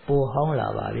Babi Po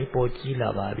Hongla Babi Po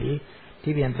Chila Babi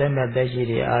Tibian Tema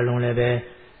Dejiri Alon Lebe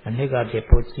and Nega de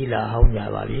Po Chila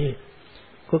Honga Babi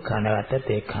Kukana that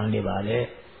they can divide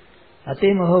I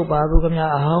think I hope Babu Kamya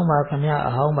a homa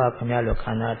Kamya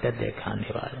Lokana that they can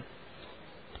divide.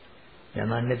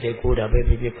 Yaman de Kuda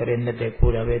baby, Karen de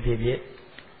Kuda baby,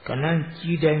 Kanan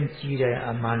Chida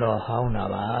Amano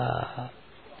Haunava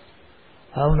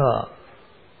Hauno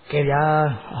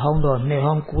Kaya Hauno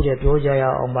Nehon Kuda Jojaya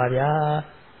Ombaria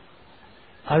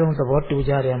I don't know what to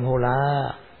Jariam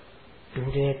Hola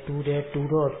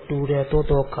Tude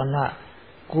Toto Kana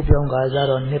Kupion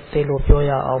Gazaro Neptelo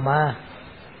Pioya Oma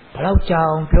Palau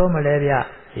Chow Pio Malaria,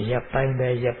 Yapine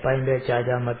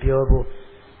Jaja Mapiobu,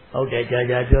 out the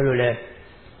Jaja Jolule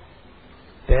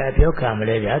ဘယ်အပြောခံမ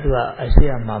လဲဗျာသူကအစ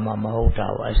စ်အမှန်မှမဟုတ်တာ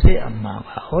ဘူးအစစ်အမှန်က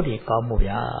ဟောဒီကောင်းမှု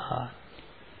ဗျာ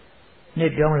နှ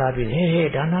စ်ပြောင်းလာပြီ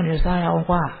ဟေးဒါနနဲ့စားရအောင်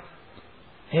ကွာ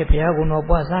ဟေးဘုရားကုံတော်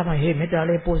ပွားစားပါဟေးမေတ္တာ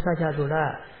လေးပို့စားကြဆို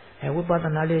လားဝိပဿ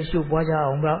နာလေးရှုပွားကြ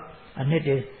အောင်ဗျအနှစ်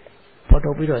တွေပေါ်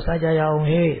ထုတ်ပြီးတော့စားကြရအောင်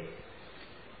ဟေး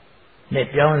နှစ်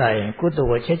ပြောင်းလာရင်ကုသိုလ်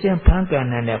ကိုချက်ချင်းဖန်ကန်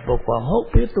တဲ့ပုဂ္ဂိုလ်ဟုတ်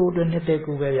ပြီသူတို့နှစ်တဲ့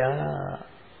ကူပဲဗျာ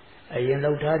အရင်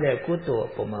လောက်ထားတဲ့ကုသိုလ်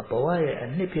အပေါ်မှာဘဝရဲ့အ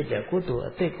နှစ်ဖြစ်တဲ့ကုသိုလ်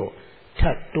အသစ်ကိုထ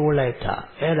ပ်တိုးလိုက်တာ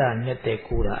အဲ့ဒါနှစ်တဲ့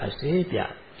ကူတာအစေးပြ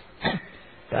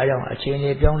ဒါကြောင့်အချိန်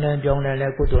ကြီးပြောင်းလဲလဲ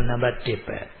ကုသိုလ်နံပါတ်1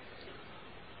ပဲ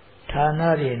ဌာန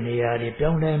တွေနေရာတွေပြော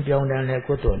င်းလဲလဲ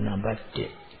ကုသိုလ်နံပါတ်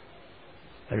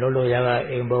1အလိုလိုရက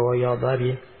အိမ်ပေါ်ရောက်သွား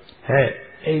ပြီဟဲ့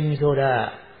အိမ်ဆိုတာ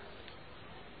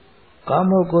ကာ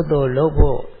မကုသိုလ်လုပ်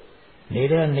ဖို့နေ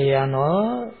တဲ့နေရာနော်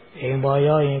အိမ်ပေါ်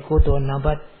ရောက်ရင်ကုသိုလ်နံ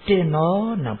ပါတ်1နော်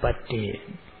နံပါတ်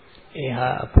1အိမ်ဟာ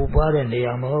အပူပွားတဲ့နေ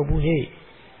ရာမဟုတ်ဘူးဟဲ့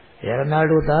ယရနာ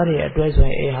လူသားတွေအတွဲဆို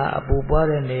ရင်အိမ်ဟာအပူပွား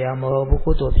တဲ့နေရာမဟုတ်ဘူး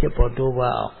ကုသိုလ်ဖြစ်ပေါ်တိုး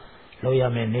ပွားအောင်လုပ်ရ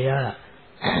မယ်နေရာ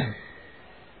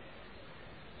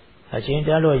အချင်းတ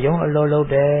လို့ရုံးအလုပ်လုပ်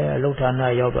တယ်အလုပ်ဌာန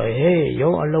ရောက်တော့ဟေး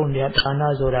ရုံးအလုပ်နေဌာန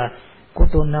ဆိုတာကု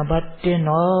သိုလ်နံပါတ်1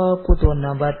နော်ကုသိုလ်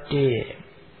နံပါတ်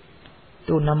1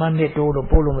သူ့နံပါတ်2တိုးလို့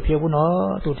ပို့လို့မဖြစ်ဘူးနော်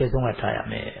သူ့တစ်ဆုံးကထားရ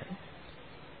မယ်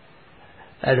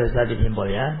အဲ့လိုစသဖြင့်ပေါ့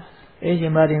ဗျာအေးရှ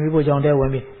င်ပါတင်မိဖို့ကြောင့်တဲဝ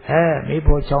င်ပြီဟဲ့မိ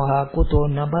ဖို့ကြောင့်ဟာကုသို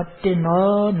လ်နံပါတ်1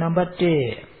နော်နံပါတ်1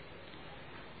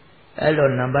အဲ့လို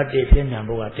နံပါတ်1ဖြစ်နေ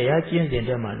ဖို့ကတရားကျင့်စဉ်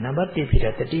ထဲမှာနံပါတ်1ဖြစ်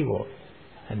တဲ့တတိကို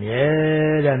အမြဲ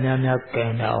တမ်းများကံ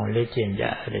အောင်လေ့ကျင့်ကြရ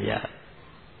တယ်ဗျာ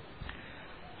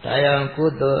ဒါယံကု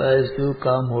သိုလ်အစု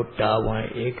ကောင်းမှုတာဝန်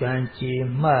ဧကံကြည်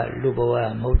မှလူဘဝ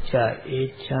မုတ်ချ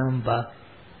အေးချမ်းပါ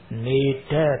နေ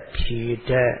တတ်ဖြီ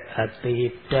တတ်အ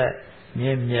သေးတတ်မြ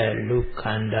င့်မြတ်လူခ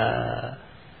န္ဓာ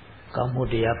ကောင်းမှု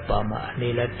တရားပါမှာအနေ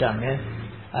လည်းတတ်မယ်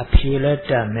အဖြေလည်း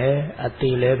တတ်မယ်အ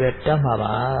သေးလည်းပဲတတ်မှာ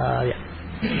ပါဗျ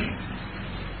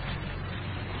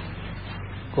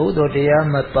ကုသိုလ်တရား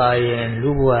မပါရင်လူ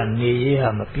ဘဝနေရေးဟာ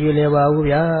မပြေလည်ပါဘူး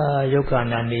ဗျာယုတ်ခန္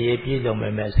ဓာနေရေးပြည့်စုံမ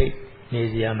ယ်မဲ့စိတ်နေ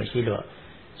စရာမရှိတော့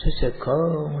ဆက်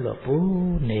ခုံးလို့ပူ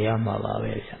နေရမှာပါ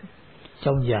ပဲဗျ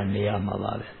ကြောင်းကြနေရမှာ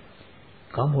ပါပဲ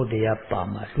ကောင်းမှုတရားပါ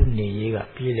မှာလူနေရေးက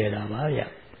ပြေလည်တာပါဗျ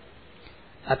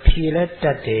အဖြေလည်းတ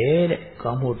တ်တယ်တဲ့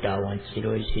ကောင်းမှုတာဝန်ကြည့်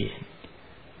လို့ရှိရင်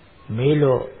မေး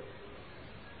လို့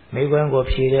မိကွန်းကို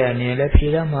ဖြေတဲ့အနေနဲ့ဖြေ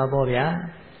ရမှာပေါ့ဗျာ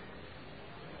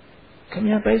ခင်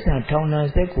ဗျာပိုက်ဆံထောင်နှံ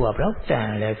စက်ကူကဘလောက်တန်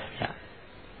လဲခင်ဗျာ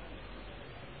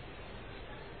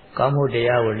ကောင်းမှုတ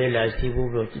ရားကိုလေ့လာစီး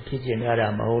ပူးလို့ဖြစ်ကျင်ရတာ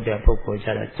မဟုတ်တဲ့ပုဂ္ဂိုလ်ကြ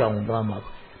တော့ကြောင်သွားမှာ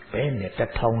ပဲနဲ့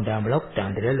1000တန်ဘလောက်တန်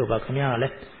တယ်လို့ကခင်ဗျာကလ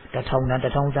ည်း1000တန်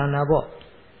တာပေါ့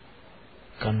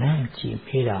ကနန်းကြည့်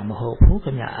မေးတာမဟုတ်ဘူးခ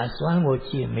င်ဗျအစွမ်းကို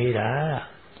ကြည့်မေးတာ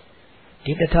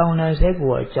ဒီ1000တန်စက်ကူ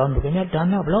အကြောင်းခင်ဗျဒါ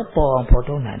နဘလောက်ပေါ်အောင်ဖော်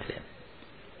ထုတ်နိုင်တယ်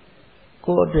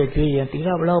ကိုယ့်အတွက်ကြွေးရင်သီလ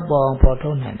ဘလောက်ပေါ်အောင်ဖော်ထု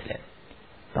တ်နိုင်တယ်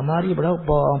သမာဓိဘလောက်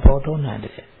ပေါ်အောင်ဖော်ထုတ်နိုင်တ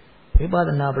ယ်ဝိပ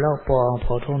ဿနာဘလောက်ပေါ်အောင်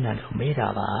ဖော်ထုတ်နိုင်တယ်မေးတာ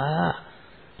ပါ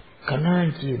ကနန်း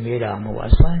ကြည့်မေးတာမဟုတ်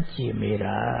အစွမ်းကြည့်မေး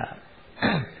တာ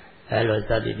အဲ့လိုစ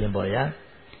သည်ဖြင့်ပေါ့ဗျာ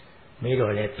မေး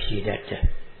တော့လဲဖြေတတ်တယ်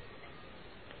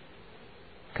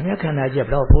ခင်ဗျခန္ဓာကြီးဘ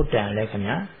လောက်ဖို့တန်လဲခင်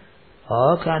ဗျ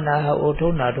ဟောခန္ဓာဟာအို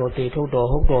ထုံးနာတော့တေထုတ်တော့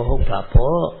ဟုတ်တာ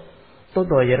ပေါ့သို့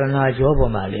တော်ယရနာကြော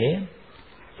ပေါ်မှာလေ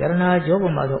ယရနာကြော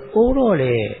ပေါ်မှာဆိုအိုးတော့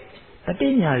လေတတိ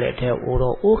ညာလက်ထဲအိုး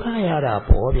တော့အိုးခါရတာ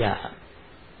ပေါ့ဗျာ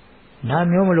နာ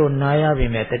မျိုးမလို့နာရပြီ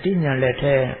မဲ့တတိညာလက်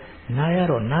ထဲနာရ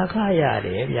တော့နာခရတ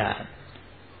ယ်ဗျ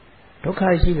ဒုက္ခ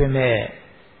ရှိပေမဲ့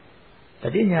တ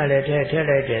တိညာလက်ထဲထည့်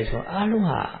လိုက်တယ်ဆိုအလုံး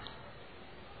ဟာ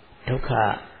ဒုက္ခ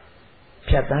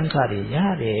ဖြတ်တန်းခါတွေရ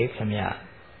တယ်ခင်ဗျ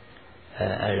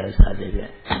အဲ့လိုစသည်ဖြ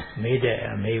င့်မေးတဲ့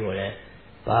အမေးကိုလည်း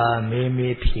ပါ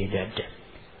မေးဖြေတတ်တယ်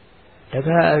တ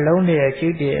ခါအလုံးတွေအကျိ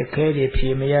တ်တွေအခဲတွေဖြေ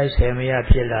မရဆယ်မရ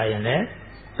ဖြစ်လာရင်လည်း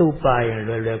သူ့ပါရင်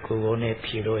လွယ်ကူနဲ့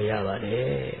ဖြေလို့ရပါတ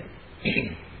ယ်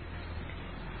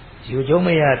ယူကျုံမ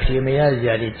ရဖြေမရစ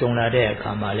ရာတွေကြုံလာတဲ့အ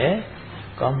ခါမှာလည်း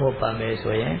ကောင်းဖို့ပါမယ်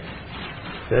ဆိုရင်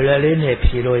လွယ်လေးနဲ့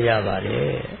ဖြေလို့ရပါတ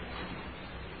ယ်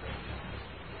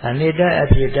အနေတတ်အ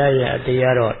ဖြေတတ်ရဲ့အတ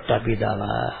ရားတော့တတ်ပြီးသား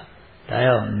ပါဒါ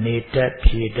ကြောင့်နေတတ်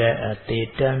ဖြေတတ်အသေး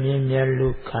တတ်မြင့်မြတ်လူ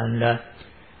ခန္ဓာ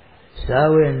သာ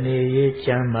ဝေနေရေးကျ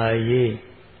မ်းမာရေး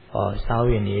သာ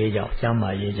ဝေနေရေးကြောင့်ကျမ်းမာ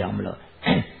ရေးကြောင့်မလို့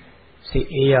စိတ်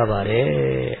အေးရပါတယ်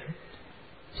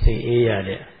စိတ်အေးရ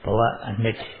တဲ့ဘဝအနှ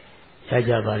စ်ရ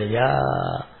ကြပါလေရာ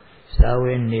သာ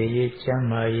ဝေနေရေးကျမ်း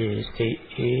မာရေးစိတ်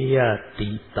အေးရတ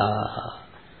ည်တာ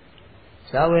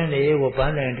သာဝေနေရေးကိုပ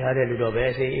န်းနိုင်ထားတဲ့လူတော့ပဲ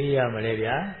စိတ်အေးရမလဲ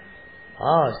ဗျာ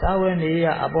သာဝေနေရေးက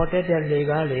အပေါ်တက်တဲ့လေ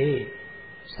ကားလေ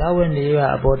သာဝေနေရေးက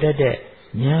အပေါ်တက်တဲ့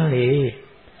ဉာဏ်လေ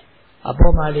အ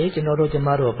ပေါ်မှာလေကျွန်တော်တို့ကျမ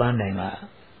တို့ပန်းနိုင်က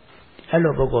အဲ့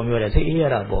လိုပုဂ္ဂိုလ်မျိုးတဲ့စိတ်အေးရ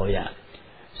တာပေါ့ဗျ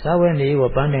စာဝတ်နေကို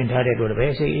ပန်းတိုင်ထားတဲ့တို့ပဲ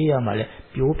စိတ်အေးရမှလည်း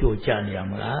ပြိုးပြိုကျနေရ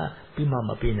မလားပြီးမှမ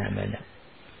ပြီးနိုင်မယ်နဲ့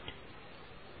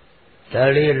ဒါ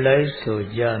လေးလိုက်ဆို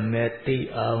ကြမယ်သိ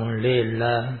အောင်လေး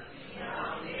လား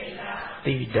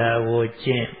သိတာကိုကျ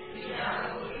င့်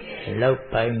လောက်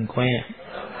ပိုင်ခွင့်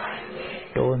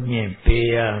တိုးမြင့်ပေး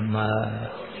ရမှာ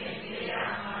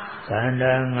ခန္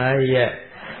ဓာ9ရက်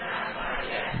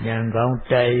ဉာဏ်ကောင်း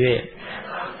တိုက်၍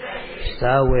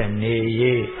စာဝတ်နေ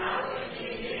ရေး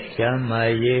ကျမ်းမာ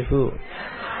ရေးဟု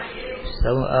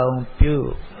ဆုံးအောင်ပြု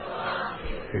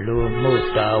လူမှု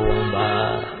တာဝန်ပါ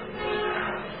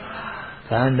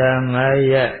ခန္ဓာ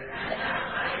9ရက်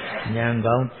ဉာဏ်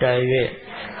ကောင်းတိုက်၍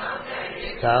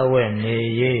စာဝတ်နေ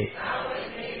ရေး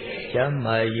ကျမ်း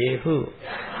မာရေးဟု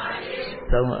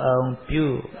ဆုံးအောင်ပြု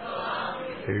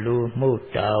လူမှု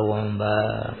တာဝန်ပါ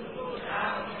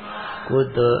ကု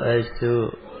သိုလ်အစု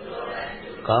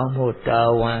ကောင်းမှုတာ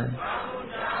ဝန်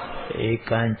ဧ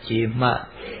ကံကြည်မှ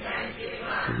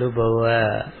လူဘဝ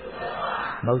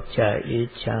မောက္ခအေး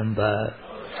ချမ်းပါ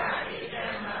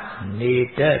နေ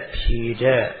တတ်ဖြီတ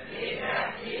တ်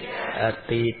အ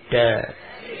တိတတ်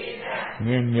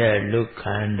မြင့်မြတ်လူခ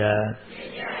န္ဓာ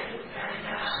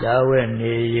ရှားဝဲ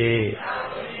နေရေး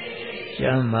ကျ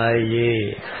မ်းမာရေး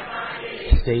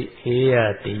စိတ်အေးရ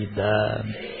တည်တာ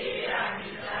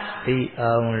သိ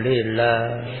အောင်လေ့လာ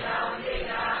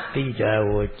သိတာ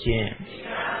ကိုကျင့်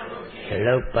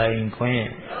လောက်ပိုင်ခွင့်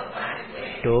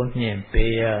တိုးမြင့်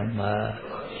ပေးရမှာ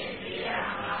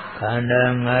ခန္ဓာ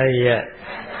9ရက်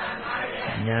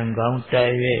ဉာဏ်ကောင်းတို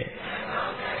က်၍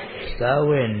စာဝ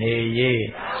တ်နေရေး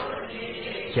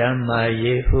ကျမ်းမာ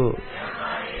ရေးဟု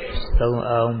ဆုံး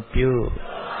အောင်ပြု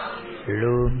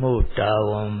လူမှုတာ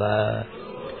ဝန်ပါ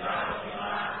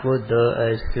ကုသိုလ်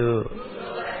အစု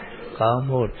ကောင်း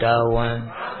မှုတာဝန်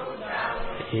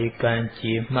ဧကံကြ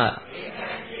ည်မှ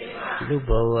လူ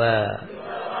ဘဝ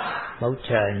မောက္ခ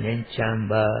ငြိမ်းချမ်း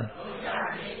ပါ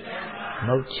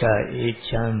မောက္ခအေး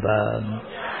ချမ်းပါ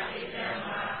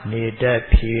နေတတ်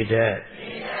ဖြေတတ်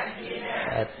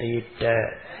အတိတတ်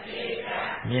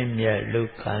မြင့်မြတ်လူ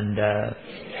ခန္ဓာ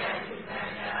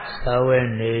သာဝ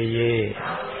နေရေး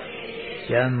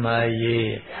ကျမ်းမာ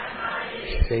ရေး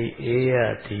စိတ်အေးရ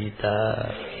တည်တာ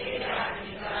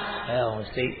အဲအောင်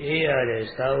စိတ်အေးရတဲ့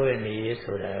သာဝနေရေး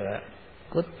ဆိုတာက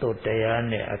ကုသိုလ်တရား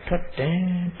နဲ့အထွတ်တင်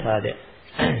ထားတဲ့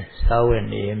သာဝ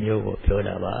နေမျိုးကိုပြော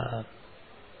တာပါ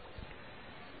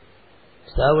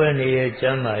သာဝနေကျ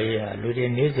မ်းမာရေးဟာလူတွေ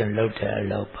နေ့စဉ်လုပ်တဲ့အ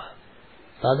လုပ်ပါ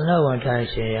သာသနာဝန်ထမ်း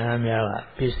ရှင်ရဟန်းများက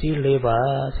ပစ္စည်း၄ပါး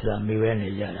ဆိုတာမိဝဲနေ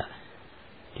ကြတာ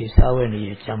ဒီသာဝနေ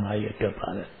ကျမ်းမာရေးအတွက်ပါ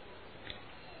ပဲ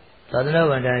သာသနာ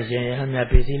ဝန်ထမ်းရှင်ရဟန်းများ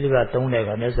ပစ္စည်း၄ပါးသုံးတဲ့က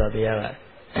မြတ်စွာဘုရားက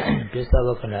ပစ္စဝ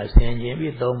ကနာဆင်ခြင်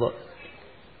ပြီးသုံးဖို့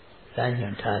လမ်းညွှ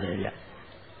န်ထားတယ်ဗျ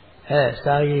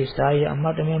စားရေးအမှ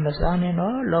တ်တမဲ့မစားနဲ့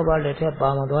နော်လောဘလည်းထက်ပါ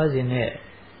မသွားစေနဲ့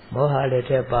မောဟလည်း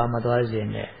ထက်ပါမသွားစေ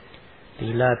နဲ့သီ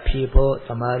လဖြည့်ဖို့သ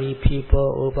မာဓိဖြည့်ဖို့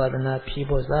ဥပဒနာဖြည့်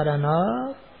ဖို့စားရနော်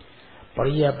ပ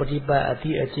ရိယပฏิပတ်အ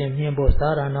တိအကျင့်မြင့်ဖို့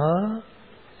စားရနော်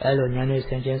အဲ့လိုဉာဏ်နဲ့ဆ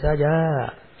င်ခြင်စားကြ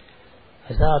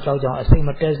အစားအသောက်ကြောင့်အစိတ်မ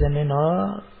တက်စနဲ့နော်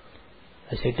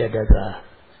အစိတ်တက်တဲ့သာ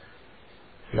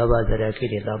လောဘစရခိ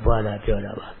တွေတော့ပွားလာပြော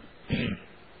တာပါ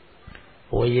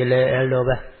ဝေရလည်းအဲ့လို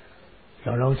ပဲ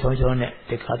လုံးလုံးချုံချုံနဲ့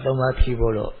တခါသုံးပါးဖြီး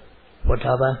ဖို့လို့ဝတ်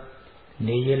ထားပါ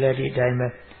နေရလည်းဒီတိုင်းပဲ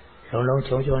လုံးလုံး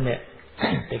ချုံချုံနဲ့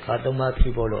တခါသုံးပါး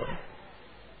ဖြီးဖို့လို့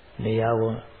နေရာ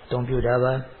ကိုအသုံးပြုတာ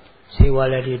ပါစီဝါ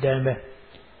လည်းဒီတိုင်းပဲ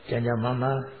ကြံကြမမ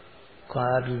ခွာ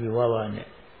ပြီးဝါဝါနဲ့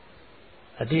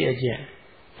အတိအကျင့်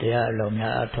တရားအလုံး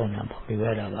များအထုံးတာပေါ့ပြီးရ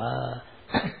တာပါ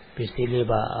ပစ္စည်းလေး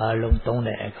ပါအားလုံးသုံး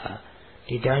တဲ့အခါ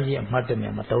ဒီတိုင်းကြီးအမှတ်တ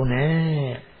မဲ့မသုံးနဲ့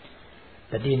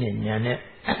တတိနဲ့ညာနဲ့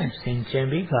ဆင်ခြင်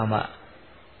ပြီးခါမှ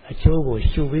အချိုးကို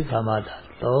ရှုပြီးခါမှသာ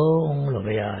သုံးလို့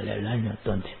ဘုရားလည်းလမ်းညွှန်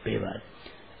သွန်သင်ပေးပါတယ်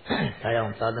။ဒါကြော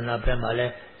င့်သာသနာ့ဘက်မှာလ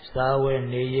ည်းစားဝဲ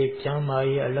နေရေးကျမ်းမာ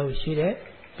ရေးအလုပ်ရှိတဲ့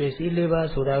ပစ္စည်းလေးပါ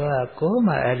ဆိုတာကကိုယ်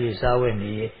မှအဲ့ဒီစားဝဲနေ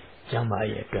ရေးကျမ်းမာ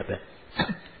ရေးအတွက်ပဲ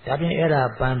။ဒါပြင်အဲ့ဒါ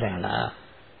ပန်းတယ်လား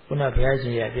။ခုနဘုရားရှ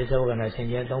င်ရဲ့ပြစ္ဆုတ်ကနာဆင်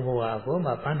ခြင်သုံးဖို့ကကိုယ်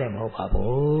မှပန်းတယ်မဟုတ်ပါ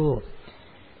ဘူး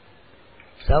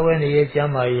။စားဝဲနေရေးကျ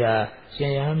မ်းမာရေးဟာရှ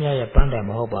င်ရဟန်းများရဲ့ပန်းတယ်မ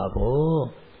ဟုတ်ပါဘူး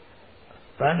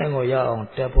။ပန်းတယ်ကိုရောက်အောင်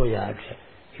တက်ဖို့ရတယ်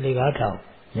။လေကားထောင်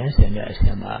ညှင်းဆင်တဲ့အရှ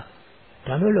င်မှာ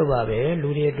ဒါမျိုးလိုပါပဲလူ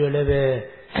တွေအတွက်လည်းပဲ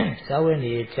စားဝဲ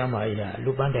နေကျမ်းမာရေးဟာ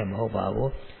လူပန်းတယ်မဟုတ်ပါ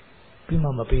ဘူးပြီးမှ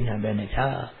မပြီးနိုင်ပဲနဲ့ဗျာ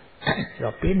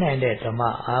တော့ပြီးနိုင်တဲ့ဓမ္မ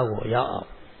အားကိုရောက်အောင်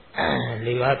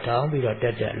လေကားထောင်ပြီးတော့တ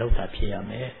က်တက်လောက်တာဖြစ်ရ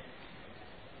မယ်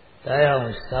ဒါကြော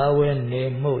င့်စားဝဲနေ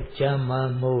မှုကျမ်းမာ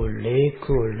မှု၄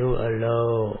ခုလူအ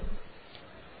လုံး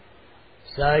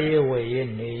စားရဝဲရ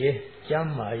နေရကျ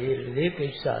မ်းမာရေး၄ကိ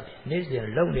စ္စနေ့စဉ်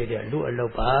လုပ်နေတဲ့လူအ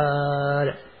လုံးပါ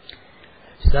တဲ့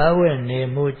စားဝဲနေ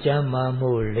မှုကျမ်းမာ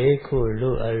မှု၄ခု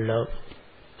လူအလုံး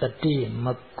တတိမ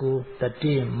ကူတ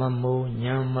တိမမူ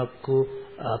ညာမကူ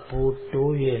အပူ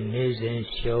တိုး၍နေစဉ်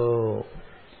ရှု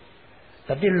တ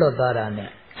တိလွတ်သွားတာ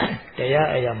နဲ့တရား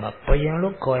အရာမှာဘယံ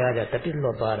လို့ခေါ်ရတဲ့တတိလွ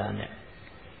တ်သွားတာနဲ့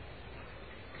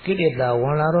ကိလေသာဝ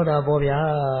င်လာတော့တာပေါ့ဗျာ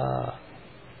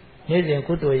နေ့စဉ်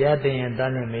ကုသိုလ်ရတဲ့ရင်တ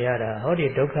န်းနဲ့မရတာဟောဒီ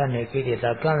ဒုက္ခနဲ့ကိလေ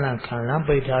သာကန့်လန့်ခံလန်း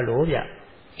ပိတ်ထားလို့ဗျ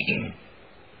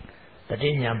တတိ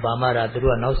ညာပါမတာသူ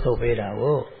တို့ကနောက်ဆုတ်ပေးတာ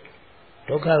ကို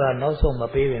ဒုက္ခကနောက်ဆုံးမ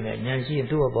ပေးပေမဲ့ဉာဏ်ရှိရင်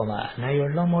သူ့အပေါ်မှာအနိုင်ရ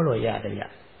လွှမ်းမိုးလို့ရတယ်ဗျ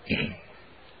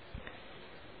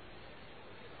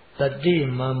တတိ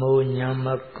မမိုးညာမ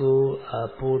ကူအ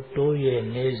ပူတိုး၍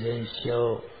နေစဉ်ရှု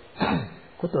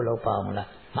ကုသိုလ်လောက်ပါအောင်လား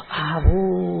မအား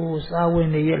ဘူးစာဝင်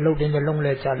နေရလှုပ်တဲ့လုံး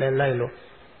လဲချလဲလိုက်လို့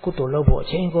ကုသိုလ်လောက်ဖို့အ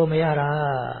ချိန်ကိုမရတာ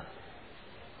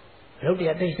လှုပ်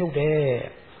တဲ့အသိရှုပ်တယ်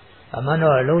အမှန်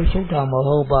တော့လှုပ်ရှုပ်တာမ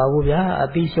ဟုတ်ပါဘူးဗျာအ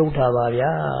သိရှုပ်တာပါ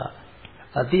ဗျာ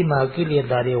အတိမာကိလေ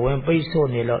သာတွေဝင်ပိတ်ဆို့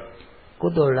နေလို့ကု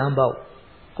သိုလ်လမ်းပေါက်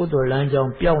ကုသိုလ်လမ်းကြော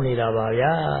င်းပျောက်နေတာပါ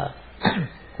ဗျာ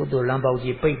ကုသိုလ်လမ်းပေါက်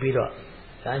ကြီးပိတ်ပြီးတော့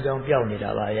လမ်းကြောင်းပျောက်နေတာ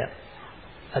ပါဗျာ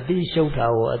အတိရှုပ်တာ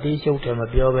ကိုအတိရှုပ်တယ်မ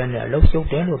ပြောဘဲနဲ့အလုံးရှုပ်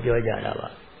တယ်လို့ပြောကြတာပါ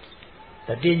တ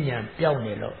တိညာပျောက်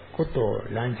နေလို့ကုသိုလ်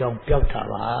လမ်းကြောင်းပျောက်တာ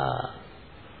ပါ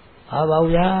ဟာပါ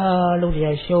ဗျာလို့တ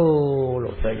ရားရှုပ်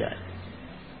လို့ပြောကြတယ်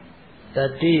တ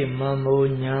တိမမူ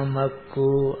ညာမကူ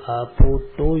အပူ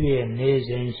တိုး၍နေစ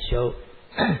ဉ်ရှုပ်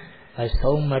အ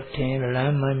ဆုံးမထင်လ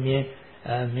မ်းမမြင်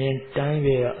အမြင်တမ်း၍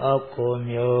အောက်ကို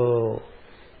မျိုး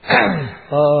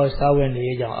ဟောစာဝင်နေ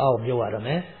ကြောင်အောက်မျိုးရတော့မ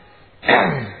ယ်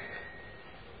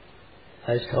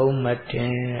အဆုံးမထ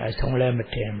င်အဆုံးလည်းမ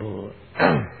ထင်ဘူး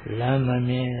လမ်းမ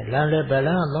မြင်လမ်းလည်းဘယ်လ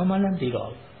မ်းလုံးမလမ်းသိ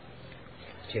တော့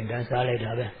အချိန်တန်းစားလိုက်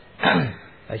တာပဲ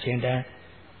အချိန်တန်း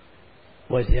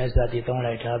ဝတ်စရာစာတီတောင်း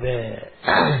လိုက်တာပဲ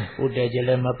ဥတည်ကြလ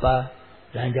ည်းမပါ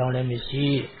လမ်းကြောင်းလည်းမရှိ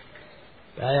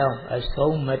ဒါကြောင့်အ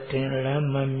ဆုံးမတင်လမ်း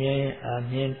မမြင်အ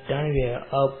မြင်တမ်းရဲ့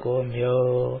အောက်ကို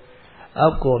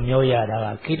မျိုးရတာက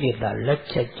ကိလေသာလက်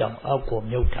ချက်ကြောင့်အောက်ကို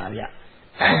မြုပ်တာဗျ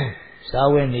စာ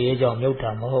ဝဲနေကြောင့်မြုပ်တာ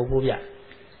မဟုတ်ဘူးဗျ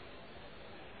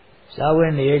စာဝဲ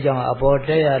နေကြောင့်အပေါ်တ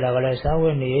က်ရတာကလည်းစာဝဲ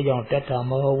နေကြောင့်တက်တာ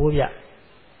မဟုတ်ဘူးဗျ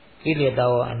ကိလေသာ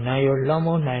ကိုအနိုင်ရလွှမ်း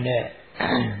မိုးနိုင်တဲ့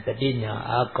တတိညာ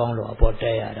အားကောင်းလို့အပေါ်တ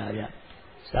က်ရတာဗျ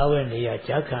စာဝဲနေရ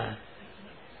ကြခံ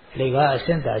လေကအဆ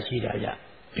င့်သာရှိတာဗျ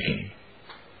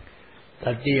တ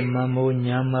တိမမူ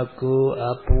ညာမကူ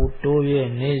အပူတိုး၍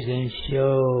နေစဉ်ရှု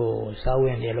စာ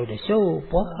ဝဲနေလို့တဲ့ရှု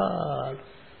ပွား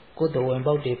ကုသိုလ်ဝင်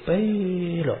ပေါက်တွေပိ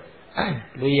လို့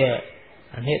လူရဲ့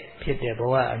အနှစ်ဖြစ်တဲ့ဘ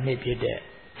ဝအနှစ်ဖြစ်တဲ့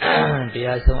တ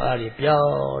ရားဆုံးအားတွေပြော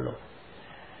င်းလို့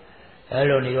အဲ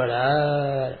လိုနေတော့တာ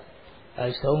အ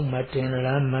ဆုံးမတင်လ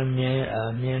မ်းမမြင်အ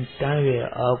မြင်တမ်း၍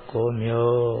အောက်ကို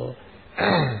မျိုး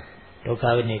ဒုက္ခ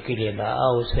ဝိနိကိလေသာ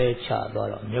အောက်ဆဲချသွား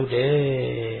တော့မြုပ်တ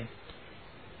ယ်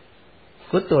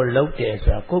ကုသိုလ်လုပ်တယ်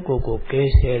ဆိုတာကိုကဲ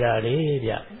ဆဲတာလေ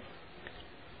ဗျ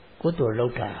ကုသိုလ်လု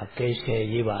ပ်တာကဲဆဲ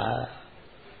ရေးပါ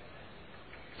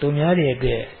သူများတွေအ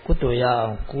တွက်ကုသိုလ်ရအော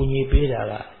င်ကူညီပေးတာ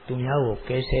ကသူများကို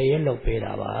ကဲဆဲရဲလုပ်ပေး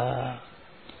တာပါ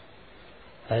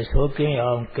အဆိုးကင်း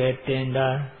အောင်ကဲတင်တာ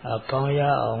အကောင်းရ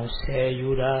အောင်ဆဲယူ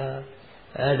တာ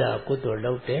အဲ့ဒါကုသိုလ်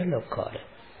လုပ်တယ်လို့ခေါ်တယ်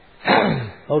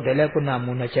ဟုတ်တယ်လေခုန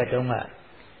မူနှစ်ချက်တုန်းက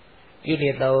ကိလေ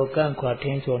သာကိုကန့်ခွာထ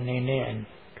င်းချုံနေ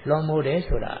လွန်မိုးတယ်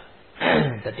ဆိုတာ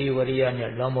တတိဝရိယ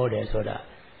နဲ့လွန်မိုးတယ်ဆိုတာ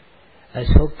အ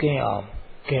ဆိုးကင်းအောင်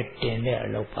ကဲတင်တဲ့အ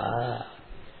လုပ်ပါ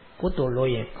ကုသိုလ်လို့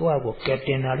ရင်ကိုယ့်အကိုကဲတ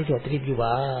င်တာလေးတော့တတိပြု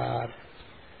ပါ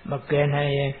မကဲနို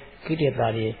င်ရင်ကိလေသာ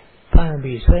တွေဖမ်း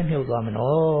ပြီးဆွဲမြုပ်သွားမ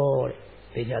လို့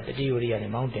တဲ့ဒါကြတတိဝရိယ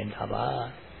နဲ့မောင်းတင်တာပါ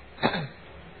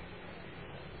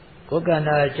ကိုယ်ကံ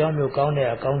တာအကြောင်းမျိုးကောင်းတဲ့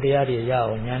အကောင်းတရားတွေရ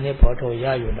အောင်ဉာဏ်နဲ့ပေါ်ထုတ်ရ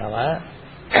ယူတာပါ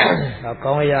အ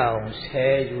ကောင်းရအောင်ဆဲ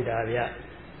ယူတာဗျ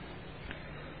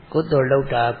ကုသိုလ်လုပ်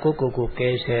တာကိုကဲ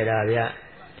ဆဲတာဗျ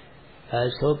အ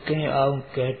ဆိုးကင်းအောင်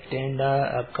ကဲတင်တာ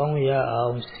အကောင်းရအော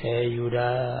င်ဆဲယူတာ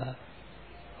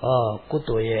ဟောကု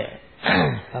သိုလ်ရဲ့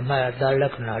အမှတ်အသားလ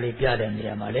က္ခဏာလေးပြတဲ့နေ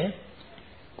ရာမှာလေ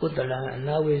ကုသလံအ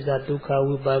နာဝိဇ္ဇဒုက္ခ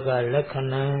ဝိပါကလက္ခ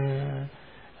ဏာ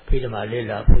အဖိဓမ္မာလေး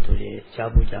လာဖို့သူတွေကြား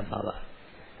ဖို့ကြပါပါ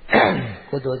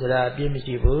ကုသိုလ်ဆိုတာအပြည့်မ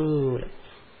ရှိဘူးတဲ့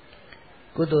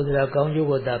ကုသိုလ်ဆိုတာကောင်းကျိုး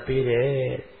ကိုသာပေးတယ်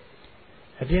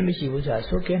အပြည့်မရှိဘူးဆိုတာ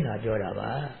ဆုတ်ကဲတာပြောတာ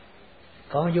ပါ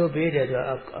ကောင်းကျိုးပေးတယ်ဆိုတာ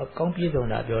အကောင်းပြည့်စုံ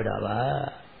တာပြောတာပါ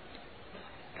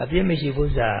အပြည့်မရှိ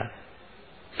ဘူးဆိုတာ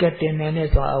ကက်တင်နေတဲ့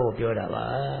စွမ်းအားကိုပြောတာပါ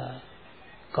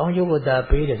ကောင်းကျိုးကိုသာ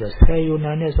ပေးတယ်ဆိုဆယ်ယူ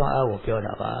နိုင်တဲ့စွမ်းအားကိုပြော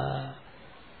တာပါ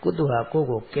ကုသိုလ်ဟာကို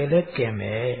ကဲလဲကဲမ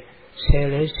ယ်ဆယ်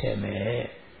လဲဆယ်မယ်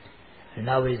အ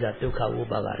နာဝိဇ္ဇဒုက္ခဝိ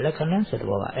ပါကလက္ခဏာဆို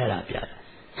တော့အဲ့ဒါပြတယ်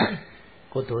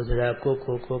ကုသိုလ်ဆိုတာကို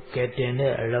ကဲတင်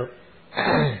တဲ့အလုပ်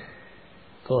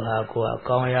ကိုဟာကိုအ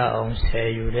ကောင်းရအောင်ဆယ်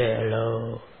ယူတဲ့အလုပ်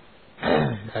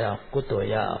ဒါကြောင့်ကုသိုလ်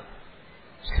ရအောင်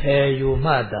 10ယူ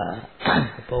မှသာ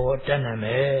ဘောတတ်နိုင်မ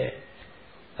ယ်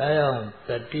အဲကြောင့်တ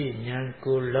တိဉာဏ်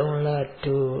ကိုလုံးလ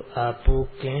ထုအပူ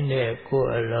ကင်းတဲ့ကို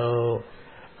အလုံး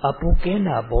အပူကင်း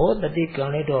တာဘောတတိကံ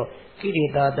လိုက်တော့ကိရိ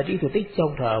တာတတိဆိုသိကြော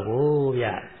က်တာကိုဗျ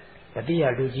တတိယ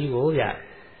လူကြီးကိုဗျ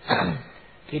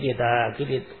ကိရိတာ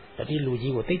တတိလူ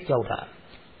ကြီးကိုသိကြောက်တာ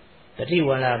တတိဝ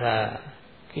လာက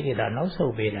ကိရိတာနောက်ဆု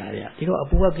တ်ပေးတာဗျဒီတော့အ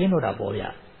ပူကကင်းတော့တာပေါ့ဗျဉာ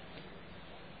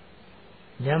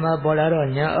ဏ်မှာပေါ်လာတော့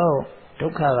ဉာဏ်အောင်ဒု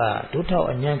က္ခကဒုထောက်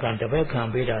အဉဏ်ကံတပည့်ခံ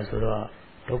ပေးတာဆိုတော့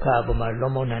ဒုက္ခအပေါ်မှာလွ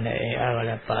န်မုံနိုင်တဲ့အင်အားက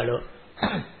လည်းပါလို့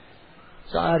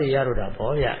စားရရတော့တာ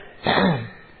ပေါ့ဗျ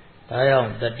ဒါကြော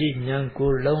င့်တတိဉာဏ်ကို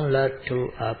လုံးလထု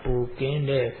အပူကင်း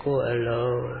တဲ့ကိုအ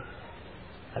လုံး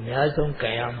အများဆုံးကံ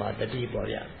ရမှာတတိပေါ့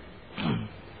ဗျ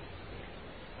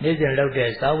နေ့စဉ်လုပ်တဲ့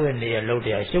စာဝတ်နေရလုပ်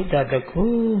တဲ့ရှုပ်တာတစ်ခု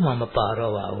မှမပါ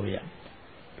တော့ပါဘူးဗျ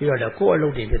ပြီးတော့လည်းကိုယ်အလု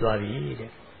ပ်တွေဖြစ်သွားပြီ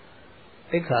တဲ့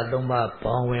သိက္ခာ၃ပါး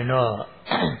ပေါင်းဝင်တော့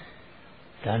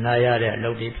ဒါနရတဲ့အလု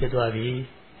ပ်တွေဖြစ်သွားပြီ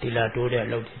သီလတိုးတဲ့အ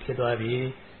လုပ်တွေဖြစ်သွားပြီ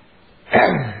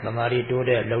သမာဓိတိုး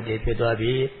တဲ့အလုပ်တွေဖြစ်သွား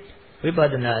ပြီဝိပ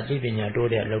ဿနာအသိပညာတိုး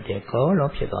တဲ့အလုပ်တွေကော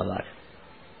လုံးဖြစ်သွားပါတယ်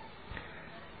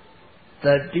တ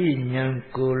တိဉာဏ်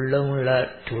ကိုလုံးလ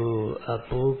ထုအ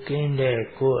ပူကင်းတဲ့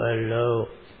ကိုအလုံး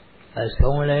အ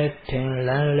ဆုံးလဲထင်လ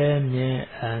န်းလဲမြင်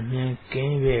အမြင်က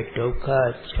င်း၍ဒုက္ခ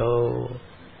ချုပ်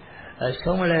အ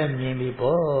ဆုံးလဲမြင်ပြီ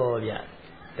ပေါ့ဗျ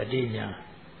တတိညာ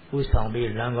ဥဆောင်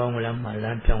ပြီးလမ်းကောင်းလမ်းမှလ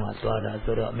မ်းပြောင်းသွားတာ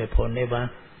ဆိုတော့အမေဖို့နိဗ္ဗာန်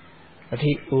အ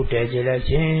ထိဥတည်ကြလဲ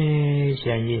ချင်းရှ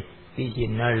င်ကြီးသိရှိ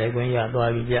နားလည်ခွင့်ရ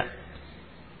သွားပြီဗျ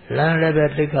လမ်းလည်းပဲ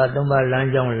သိက္ခာ၃ပါးလမ်း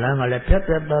ကြောင်းလမ်းကလည်းဖြတ်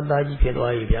ဖြတ်သားသားကြီးဖြစ်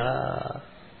သွားပြီဗျ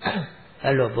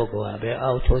အဲ့လိုပုဂ္ဂိုလ်ကပဲ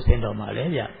အောက်ထိုးစင်းတော်မှာလဲ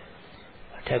ဗျ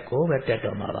အထက်ကိုပဲတက်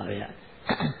တော်မှာပါဗျ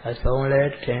အဆုံးလဲ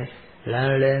ထင်လ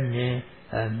မ်းလဲမြင်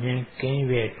အမြင်ကင်း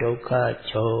၍ဒုက္ခ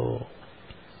ချုပ်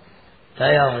ဒါ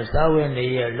ကြောင့်စာဝိန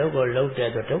ည်းရဲ့လောက်ကိုလောက်တဲ့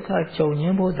ဆိုဒုက္ခချုပ်ငြ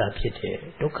င်းဖို့သာဖြစ်တယ်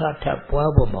ဒုက္ခထပ်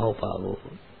ပွားဖို့မဟုတ်ပါဘူး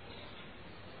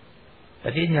အ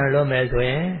တိညာလို့မယ်ဆို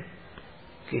ရင်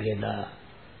ကိလေသာ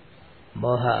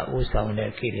မောဟဥဆောင်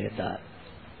တဲ့ကိလေသာ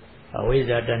အဝိဇ္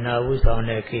ဇာတဏှာဥဆောင်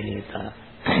တဲ့ကိလေသာ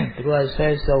သူကဆဲ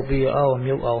ဆုပ်ပြီးအောင်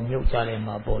မြုပ်ကြတယ်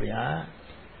မှာပေါ့ဗျာ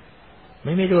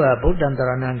မိမိတို့ကဗုဒ္ဓံတ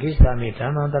ရဏံဂိစ္ဆာမိဓ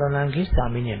မ္မံတရဏံဂိစ္ဆာ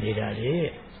မိနဲ့နေတာလေ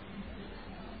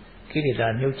ကိလေသာ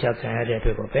မြုပ်ချခံရတဲ့အတွ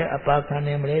က်ကိုပဲအပါခံ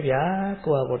နေမလဲဗျာ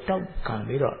ကိုယ့်ဟာကိုတောက်ခံ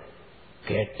ပြီးတော့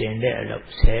ကဲတင်တဲ့အလုပ်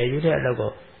ဆယ်ယူတဲ့အလုပ်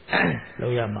ကိုလု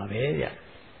ပ်ရမှာပဲဗျ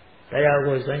တရား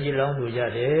ကိုစွန့်ကြည့်လောင်းလို့ရ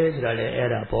တယ်ဆိုတာလေအဲ့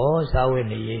ဒါပေါ့စာဝိ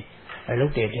နည်းအလု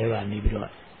ပ်တွေတဲကနေပြီးတော့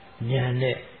ဉာဏ်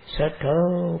နဲ့ဆက်ထု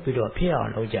တ်ပြီးတော့ဖြစ်အော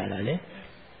င်လုပ်ကြတာလေ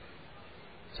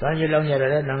စွန့်ကြည့်လောင်းကြတယ်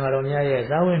သံဃာတော်များရဲ့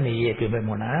စာဝိနည်းရဲ့တွေ့မဲ့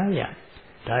မို့လားဗျ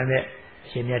ဒါပေမဲ့အ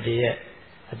ရှင်မြတ်တွေရဲ့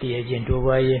အတိအကျင့်တိုး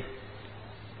ပွားရေး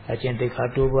အကျင့်သိက္ခာ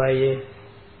တိုးပွားရေး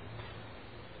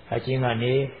အကျင့်က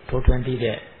နေထိုးထွင်းသိ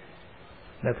တဲ့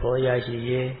မဖို့ရရှိ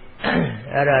ရေး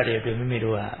အဲ့ဒါတွေပြမိမိ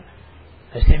တို့က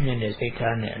အစင်းမြင့်တဲ့စိတ်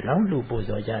ထားနဲ့လောင်းလူပူ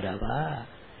ဇော်ကြတာပါ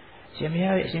ရှင်ဘု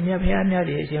ရားများ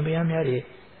တွေ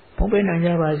ဖုံးပေးနိုင်ကြ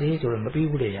ပါစေဆိုတော့မပြီး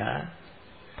ဘူးလေရာ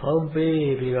ဖုံးပေး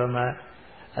ပြီးတော့မှ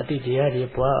အတိတရားတွေ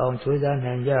ပွားအောင်ကြိုးစား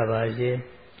နိုင်ကြပါစေ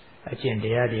အကျင့်တ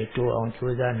ရားတွေတိုးအောင်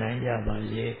ကြိုးစားနိုင်ကြပါ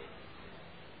စေ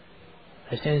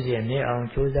အစင်းစင်မြင့်အောင်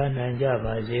ကြိုးစားနိုင်ကြ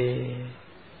ပါစေ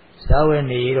စာဝတ်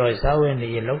နေတော့စာဝတ်နေ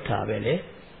လောက်တာပဲလေ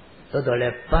သို့တော်လ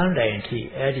ည်းပန်းတိုင်ထိ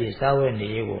အဲ့ဒီစာဝတ်နေ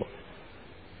ကို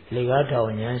လေကားထော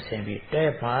င်ဉာဏ်ဆင်ပြီး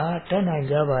တဲ့ပါတတ်နိုင်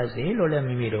ကြပါစေလို့လည်း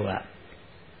မိမိတို့က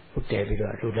ဟုတ်တယ်ပြီး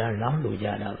တော့လူတန်းလောင်းလူကြ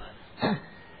တာပါ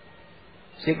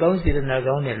စိတ်ကောင်းစေတနာ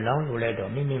ကောင်းနဲ့လောင်းလူလိုက်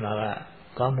တော့မိမိမှာက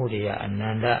ကောင်းမှုတွေကအန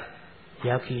န္တရ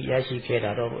ရှိခဲ့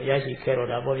တာတော့ရရှိခဲ့တော့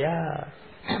တာပေါ့ဗျာ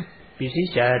ပစ္စည်း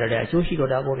ရှာရတယ်အကျိုးရှိ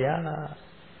တော့တာပေါ့ဗျာ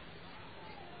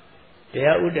တ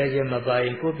ရားဥဒ္ဒေခြင်းမပါရ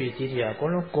င်ကိုယ်ပစ္စည်းတွေအကု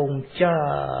န်လုံးကုန်ကြ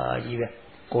ကြီးပဲ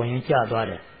ကုန်ရင်ကျသွား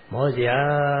တယ်မောစရာ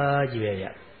ကြီးပဲဗျ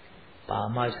ဘာ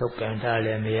မှဆုပ်ကန်ထားလ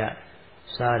ည်းမရ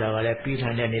စားတော့လည်းပြီးထ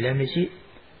န်တဲ့နေလည်းမရှိ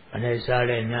မနေ့စား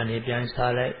လဲညနေပြန်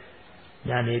စားလိုက်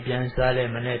ညနေပြန်စားလဲ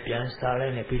မနေ့ပြန်စားလို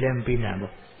က်နဲ့ပြီးလည်းမပြီးနိုင်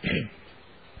ဘူး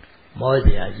မောစ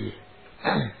ရာကြီး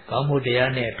ကောင်းမှုတ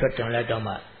ရားနဲ့ထွက်တွန်လိုက်တော့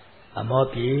မှအမော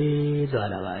ပြေးသွား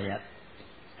တာပါဗျ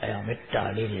အဲအောင်မေတ္တာ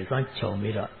လေးတွေသွမ်းခြုံ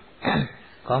ပြီးတော့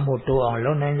ကောင်းမှုတိုးအောင်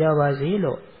လုပ်နိုင်ကြပါစေ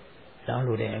လို့လောင်း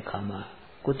လို့တဲ့အခါမှာ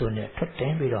ကုသိုလ်နဲ့ထွက်တ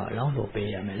င်ပြီးတော့လောင်းလို့ပေး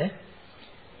ရမယ်လေ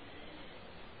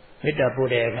မေတ္တာပို့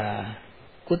တဲ့အခါ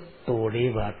ကုသိုလ်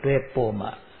လေးပါတွဲပို့မှ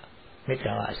မေတ္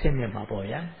တာကအစစ်မြစ်မှာပေါ့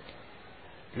ဗျာ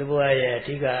လူဘဝရဲ့အ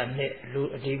ဓိကအနှစ်လူ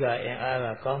အဓိကအင်အားက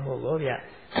ကောင်းမှုကိုဗျဒါ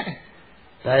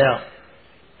ကြောင့်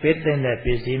ပေးတဲ့ပ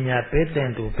စ္စည်းများပေးတဲ့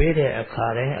သူပေးတဲ့အခါ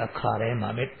တိုင်းမှာ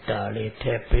မေတ္တာလေးထ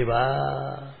ည့်ပေးပါ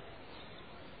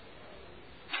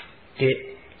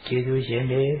ကျေးဇူးရှ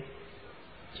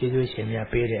င်များ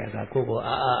ပေးတဲ့အခါကိုယ့်ကို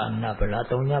အာအနဗလာ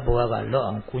သုံးညဘဝကလွတ်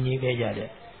အောင်ကူညီခဲ့ကြတဲ့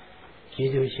ကျေး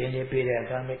ဇူးရှင်နေပေးတဲ့အ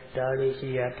ခါမေတ္တာလေးရှိ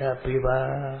ရထားပေးပါ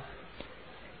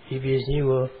ဒီပစ္စည်း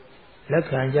ကိုလက်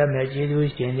ခံကြမဲ့ကျေးဇူး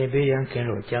ရှင်နေပေးရန်ခင်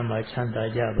လို့ကြမ်းမှချမ်းသာ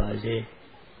ကြပါစေ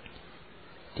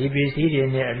ဒီပစ္စည်းတွေ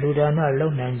နဲ့အလှူဒါနလု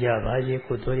ပ်နိုင်ကြပါစေ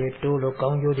ကုသိုလ်တွေတိုးလို့ကော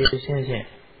င်းကျိုးတွေဆင်းဆင်း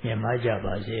မြတ်မကြ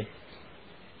ပါစေ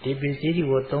ဒီပစ္စည်းတွေ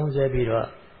ကိုသုံးဆပြီးတော့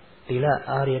သီလ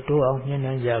အားရတိုးအောင်မြင့်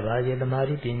နိုင်ကြပါစေသမာ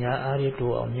ဓိပညာအားရ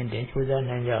တိုးအောင်မြင့်တင်ကြိုးစား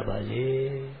နိုင်ကြပါစေ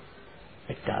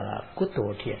မေတ္တာကကုသို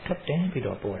လ်ထက်ထပ်တင်ပြီး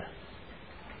တော့ပို့တာ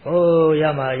ရ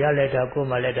မှာရလိုက်တာကိုယ်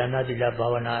မှလည်းဒါနသီလဘာ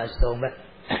ဝနာအစုံပဲ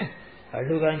အ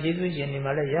လှူခံကျေးဇူးရှင်တွေမှ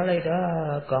လည်းရလိုက်တာ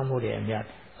ကောင်းမှုတွေအများ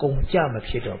ကုန်ကြမ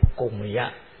ဖြစ်တော့ကုန်မရ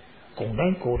ကုန်တို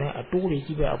င်းအတိုးတွေ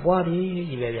ကြီးပဲအပွားတွေ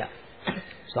ကြီးပဲဗျ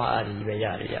စွာအားကြီးပဲရ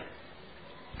တယ်ဗျ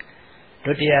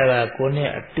ဒုတိယကကိုယ်နဲ့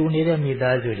အတူနေတဲ့မိ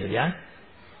သားစုတွေဗျာ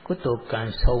ကုသိုလ်ကံ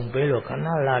ဆောင်ပေးလို့ခဏ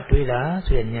လာတွေးတာ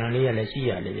ဆိုတဲ့ဉာဏ်လေးရလည်းရှိ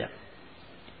ရလေဗျ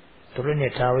သူတို့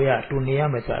နဲ့သာဝရအတူနေရ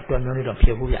မယ်ဆိုအတော်မျိုးလေးတော့ဖြ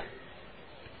စ်ဘူးဗျ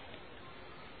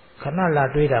ခဏလာ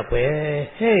တွေးတာကွယ်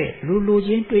ဟဲ့လူချ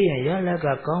င်းတွေးရင်ရလက်က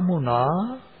ကောင်းမှုနော်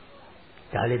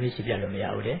ဒါလေးမရှိပြလို့မရ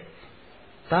ဘူးလေ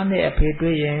သားနဲ့အဖေ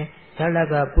တွေးရင်ရလက်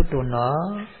ကကုသိုလ်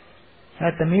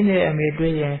နော်သမီးနဲ့အမေ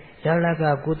တွေးရင်ရလက်က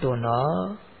ကုသိုလ်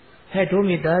နော်ဒု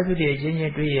မိသားစုတွေချင်းချ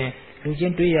င်းတွေးရင်လူချ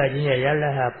င်းတွေးရချင်းရလ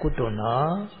က်ဟာကုသိုလ်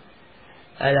နော်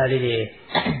အဲ့ဒါလေးတွေ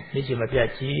လက်ရှိမပြတ်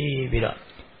ကြည့်ပြီးတော့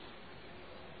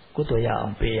ကုသိုလ်ရအော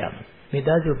င်ပေးရမယ်မိ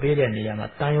သားစုပေးတဲ့နေရာမှာ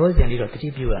တန်ရောစဉ်လေးတော့တတိ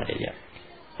ပြုရတယ်ဗျ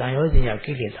တန်ရောစဉ်ရ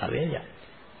ကိလေသာပဲဗျ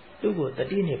သူ့ကိုတ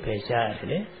တိနဲ့ဖယ်ရှားရတယ်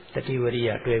လေတတိဝရိယ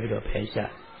တွဲပြီးတော့ဖယ်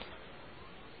ရှား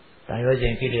တန်ရောစ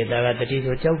ဉ်ကိလေသာကတတိ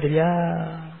ဆိုကြောက်တယ်ဗျ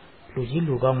လူကြီး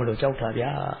လူကောင်းမလို့ကြောက်တာဗျ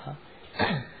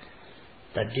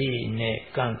တတိနဲ့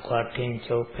ကန့်ခွာထင်း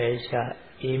ချုပ်ဖယ်ရှား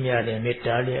အေးမြတဲ့မေတ္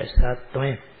တာလေးအစားသွ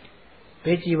င်း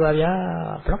ပေးကြည့်ပါဗျာ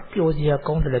ဘလောက်ပျော်စရာ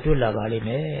ကောင်းတယ်လည်းတွေ့လာပါလိမ့်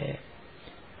မယ်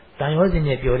တန်ရောစဉ်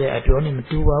နဲ့ပြောတဲ့အပြောနဲ့မ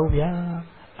တူပါဘူးဗျာ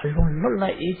အလွန်လွတ်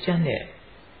လိုက်အေးချမ်းတဲ့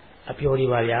အပြောတွေ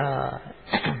ပါဗျာ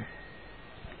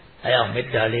အဲအောင်မေ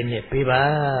တ္တာလေးနဲ့ပေးပါ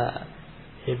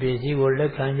ဒီပစ္စည်းကိုလ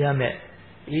က်ခံကြမဲ့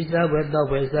ဤစားပဲတော့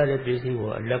ပဲစားတဲ့ပစ္စည်း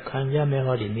ကိုလက်ခံကြမဲ့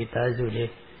ဟောဒီမိသားစုလေး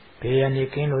ဘေးရန်နေ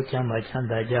ကင်းလို့ချမ်း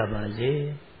သာကြပါစေ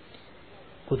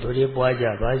ကုသိုလ်တွေပွားကြ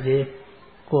ပါစေ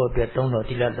ကိုယ့်အတွက်သုံးတော်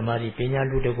သီလသမာဓိပညာ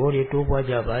လူတကိုယ်တွေတိုးပွား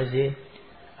ကြပါစေ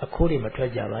အခိုးတွေမထွက်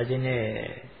ကြပါစေနဲ့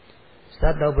စ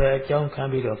တ်တော့ပဲအကြောင်းခံ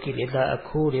ပြီးတော့ကိလေသာအ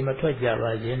ခိုးတွေမထွက်ကြ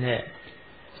ပါစေနဲ့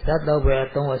စတ်တော့ပဲအ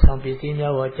သုံးအဆောင်ပစ္စည်း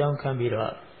များကိုအကြောင်းခံပြီး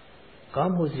တော့ကော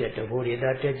င်းမှုစေတကိုယ်တွေသာ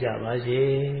တက်ကြပါစေ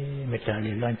မေတ္တာ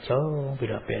လေးလွှမ်းချောင်းပြီး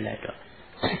တော့ပယ်လိုက်တော့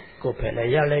ကိုယ်ဖယ်လို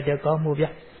က်ရလိုက်တဲ့ကောင်းမှုဗျ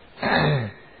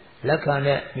လက်ခံ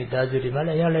တဲ့မိသားစုတွေမှလ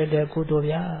ည်းရလိုက်တဲ့ကုသိုလ်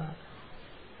ဗျ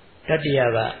တတိယ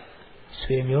က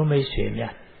ဆွေမျိုးမိတ်ဆွေ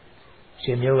များ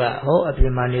ဆွေမျိုးကဟောအပြ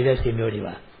င်မှာနေတဲ့ဆွေမျိုးတွေ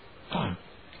ပါ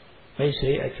မိတ်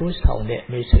ဆွေအကျိုးဆောင်တဲ့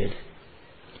မိတ်ဆွေ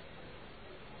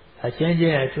အချင်းချ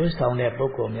င်းအကျိုးဆောင်တဲ့ပု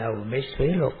ဂ္ဂိုလ်များကိုမိတ်ဆွေ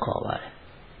လို့ခေါ်ပါတယ်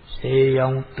ဈေးရော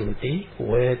င်းသူသည်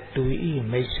ဝယ်သူဤ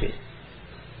မိတ်ဆွေ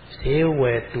ဈေးဝ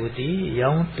ယ်သူသည်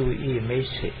ရောင်းသူဤမိတ်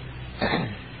ဆွေ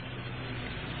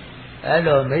အဲ့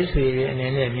လိုမိတ်ဆွေတွေအနေ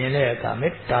နဲ့မြင်တဲ့အခါမေ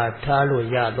တ္တာထားလို့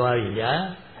ရသွားပြီဗျာ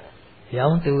ရော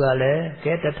င်းသူကလည်း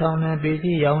ကဲ1000နဲ့ပစ္စ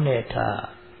ည်းရောင်းတဲ့ထား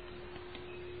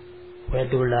ဝယ်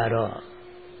သူလာတော့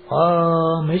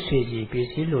မိတ်ဆွေကြီးပစ္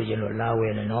စည်းလိုချင်လို့လာဝ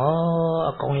ယ်တယ်နော်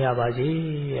အကောင်ရပါစေ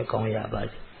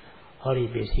ဟောဒီ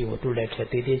ပစ္စည်းကိုသူ့လက်ထက်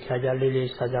သေးသေးချာချာလေးလေး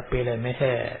စားစားပေးလိုက်မယ်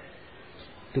ဟဲ့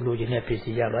သူလိုချင်တဲ့ပစ္စ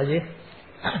ည်းရပါစေ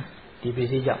ဒီပစ္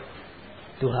စည်းကြောင့်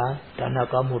သူဟာဒါန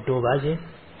ကောင်းမှုတိုးပါစေ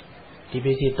ဒီပ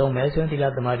စ္စည်းသုံးမယ်ဆိုရင်သီလ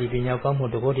သမာဓိပညာကောင်းမှု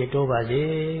တကိုယ်တည်းတိုးပါစေ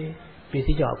ပစ္စ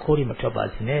ည်းကြောင့်အခိုးတွေမထွက်ပါ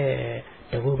စေနဲ့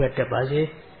တကူပဲတက်ပါစေ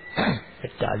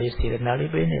ဒါလေးစေရနာ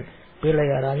လေးပေးလိုက်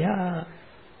ရတာဗျာ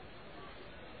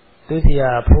သူစီယာ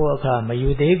ဖိုးအခမယူ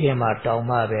သေးခင်မှာတောင်း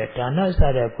မှပဲဒါနစ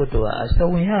တဲ့ကုသိုလ်ကအစုံ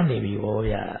ဝင်ရနေပြီဟော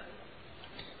ဗျာ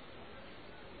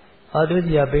သူ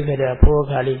စီယာပေးခဲ့တဲ့ဖိုးအ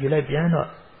ခလေးယူလိုက်ပြန်တော့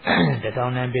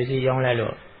1000တန်ပစ္စည်းရောင်းလိုက်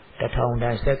လို့1000တ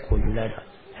န်ဆက်ကိုယူလိုက်တော့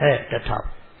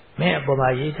1000မင်းအပေါ်မှာ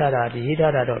ရေးထားတာ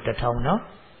တော့1000နော်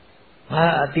ငါ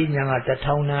အတိညာက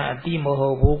1000တန်အတိမဟု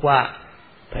တ်ဘူးကွာ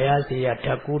ဘုရားစီရ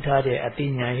ဓာတ်ကူးထားတဲ့အတိ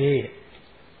ညာဟေး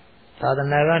သာသ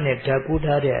နာကနေဓာတ်ကူး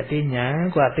ထားတဲ့အတိညာ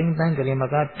ကွာသိမ့်တန်းကလေးမ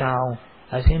ကတောင်း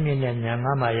အစင်းမြင့်တဲ့ညာ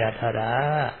ငါမှရထားတာ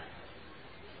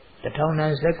1000တ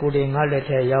န်ဆက်ကိုလေးငါလက်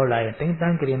ထဲရောက်လာရင်သိမ့်တ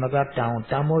န်းကလေးမကတောင်း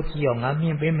တမိုးကြီးအောင်ငါမြ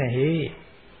င့်ပေးမယ်ဟေး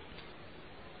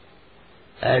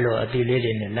အဲ့လိုအတိလေး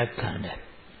တွေနဲ့လက်ခံတယ်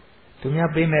သူများ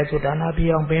ပေးမယ်ဆိုဒါနာပြ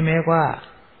အောင်ပေးမယ်ကွာ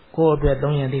ကိုယ့်အတွက်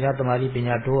သုံးရင်သီလသမာဓိပ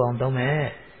ညာတိုးအောင်သုံးမယ်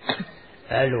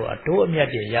အဲ့လိုအတိုးအမြတ်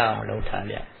တွေရအောင်လုပ်ထား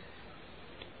ဗျ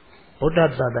ဗုဒ္ဓ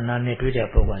သာသနာနဲ့တွေ့တဲ့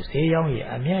ပုဂ္ဂိုလ်ဈေးရောင်းရင်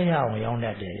အမြတ်ရအောင်ရောင်းတ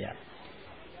တ်တယ်ဗျ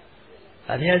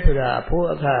အမြတ်ဆိုတာအဖို့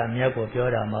အခအမြတ်ကိုပြော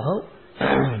တာမဟုတ်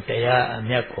တရားအ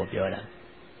မြတ်ကိုပြောတာ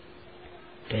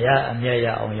တရားအမြတ်ရ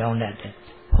အောင်ရောင်းတတ်တယ်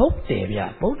ဟုတ်တယ်ဗျ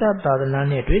ဗုဒ္ဓသာသနာ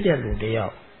နဲ့တွေ့တဲ့လူတယော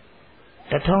က်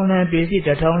တထောင်နဲ့ပြည်စီတ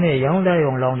ထောင်နဲ့ရောင်းတ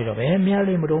ရုံလောင်းနေတော့ဘယ်များ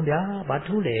လေးမတုံးဗျာဘာ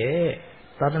ထူးလဲ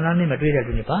သာသနာနဲ့မတွေ့တဲ့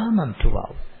လူတွေဘာမှမထူပါ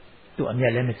ဘူးသူအမျ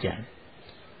က်လည်းမကြံ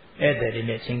ဧည့်သည်တွေ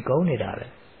နဲ့ချင်းကုန်းနေတာပဲ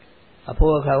အ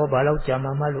ဖို့အခါကဘာလို့ကြာ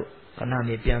မှလို့ခဏ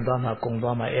နေပြန်သွားမှကုံ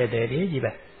သွားမှဧည့်သည်တွေကြီး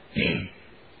ပဲ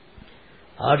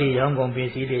အော်ဒီရောင်းကုန်ပစ္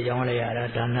စည်းတွေရောင်းလိုက်ရတာ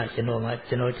ဒါနကျွန်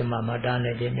တော်ကျမမတား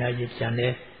နဲ့ဒီအများကြီးကြံတ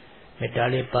ယ်မေတ္တာ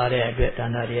လေးပါတဲ့အတွက်ဒါ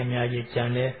နတွေအများကြီးကြံ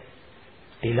တယ်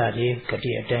သီလကြီးဂ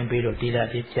တိအတိုင်းပြီးတော့သီလ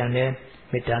ကြီးကြံတယ်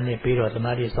မေတ္တာနဲ့ပြီးတော့သ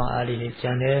မာဓိဆောင်အားလေးတွေ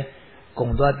ကြံတယ်ကုံ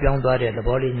သွားပြောင်းသွားတဲ့သ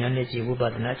ဘောလေးဉာဏ်နဲ့ကြည့်ဝိပ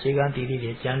ဿနာခြေကံတည်တည်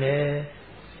တွေကြံတယ်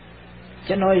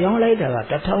ကျွန်တော်ရောင်းလိုက်တာက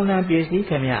1000တန်ပစ္စည်း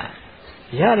ခင်ဗျ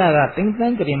ရတာကသိန်းသ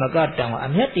န်းကလေးမကတောင်အ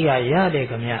မျက်တရားရတယ်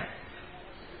ခင်ဗျ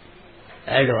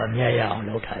အဲ့လိုအမျက်ရအောင်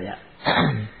လုပ်ထားရ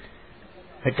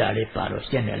မေတ္တာလေးပါတော့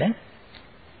ရှင်းတယ်လေ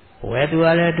ဝယ်သူက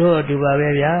လည်းတို့အတူပါပဲ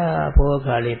ဗျာဖိုး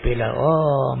ခါလေးပေးလိုက်ဩ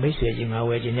မိတ်ဆွေကြီးငါ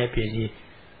ဝယ်ခြင်းနဲ့ပစ္စည်း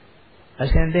အ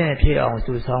စင်တဲ့ဖြစ်အောင်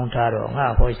စုဆောင်းထားတော့ငါ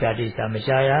ဟောရှာတိစာမ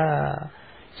ရှာရ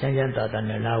ချမ်းချမ်းသာသာ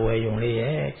နဲ့လာဝယ်ရုံလေး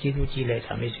ရဲ့ကြီးသူကြီးလိုက်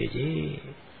တာမိတ်ဆွေကြီး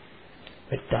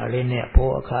မေတ္တာလေးနဲ့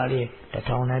ဖိုးအခါလေး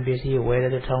1000တန်ပစ္စည်းဝယ်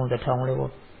တဲ့1000လေးကို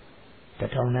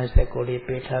1000နဲ့စက်ကိုလေး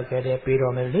ပေးထားခဲ့တယ်ပြီး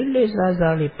တော့မယ်လေးလေးစား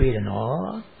စားလေးပေးတယ်နော်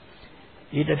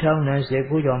ဒီ1000နဲ့စက်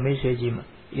ကူကြောင့်မိတ်ဆွေကြီး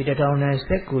ဒီ1000နဲ့စ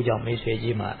က်ကူကြောင့်မိတ်ဆွေ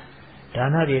ကြီးမှာဒါ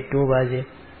နတွေတိုးပါစေ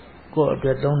ကိုယ့်အတွ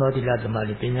က်သုံးတော်သီလသမာ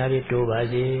ဓိပညာတွေတိုးပါ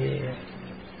စေ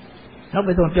နောက်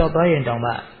ပြီးတော့ပျောက်သွားရင်တောင်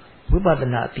မှဝိပဿ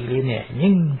နာအတိလေးနဲ့ငြိ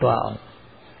မ့်သွားအောင်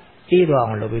အေးသွား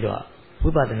အောင်လုပ်ပြီးတော့ဝိ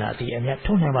ပဿနာအတိအမြတ်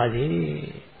ထုံနိုင်ပါစေ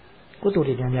ကုသိုလ်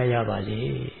တွေများများရပါစေ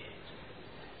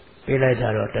ပေးလိုက်တာ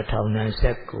တော့1000နဲ့စ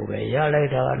က်ကူပဲရလိုက်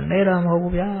တာနေတာမဟုတ်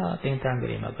ဘူးဗျာသင်္ကန်းက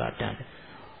လေးမကတန်း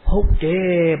ဟုတ်တယ်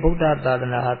ဗုဒ္ဓသာသ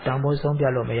နာဟာတန်ဖိုးဆုံးပြ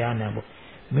လို့မရနိုင်ဘူး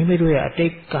မိမိတို့ရဲ့အတိ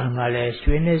တ်ကံကလည်း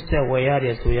ရွှေနဲ့ဆက်ဝယ်ရတ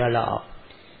ယ်ဆိုရလောက်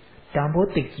တန်ဖိုး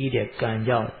သိကြီးတဲ့ကံ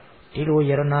ကြောင့်ဒီလို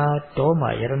ယရနာတော်မှာ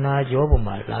ယရနာကျောပေါ်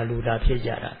မှာလာလူတာဖြစ်ကြ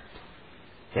တာ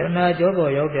ယရနာကျော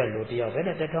ပေါ်ရောက်တဲ့လူတယောက်ပဲ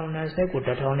1000နဲ့စက်ကို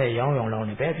1000နဲ့ရောင်းလောင်း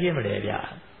နေပဲဖြစ်မလဲဗျာ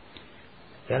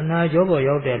ယရနာကျောပေါ်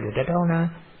ရောက်တဲ့လူ1000နဲ့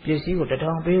ပစ္စည်းကို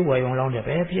1000ပေးဝယ်ရောင်းနေ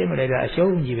ပဲဖြစ်မလဲဗျာအ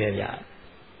ရှုံးကြီးပဲဗျာ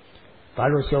ဘာ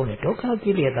လို့ရှုံးလဲဒုက္ခ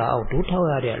ကိလေသာအောက်ဒုထောက်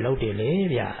ရတဲ့အလုပ်တွေလေ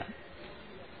ဗျာ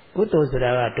ကုသိုလ်ဆို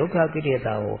တာကဒုက္ခကိလေ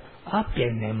သာကိုအပြို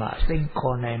င်နိုင်မှစိန်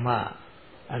ခေါ်နိုင်မှ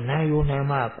အနိုင်ယူနိုင်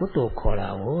မှကုသိုလ်ခေါ်တာ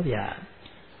ကိုဗျာ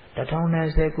1000နဲ့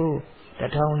စက်ကူ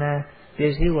1000နဲ့ပ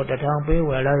စ္စည်းကို1000ပေးဝ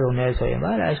ယ်လာရုံနဲ့ဆိုရင်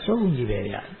ဘာလဲအရှုံးကြီးပဲ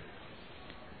ဗျာ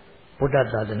ဘုဒ္ဓ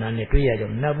သာသနာနဲ့တွေ့ရကြ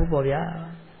မနှက်ဘူးပေါ့ဗျာ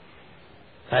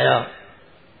အဲတော့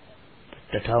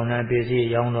1000နဲ့ပစ္စည်း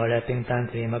ရောင်းတော့လဲသင်္ကန်း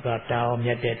ကလေးမကတာအောင်မြ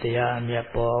တ်တဲ့တရားအမြတ်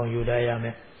ပေါ်အောင်ယူရရမ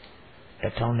ယ်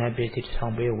1000နဲ့ပစ္စည်း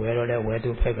1000ပေးဝယ်တော့လဲဝယ်သူ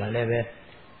ဖက်ကလည်းပဲ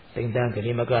သင်္ကန်းက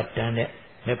လေးမကတန်းတဲ့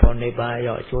မေဖို့နိဗ္ဗာန်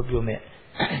ရောက်အကျိုးပြုမဲ့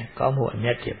ကောင်းမှုအမြ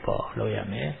တ်တွေပေါ်လုပ်ရ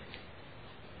မယ်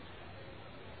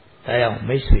ဒါကြောင့်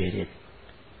မိတ်ဆွေ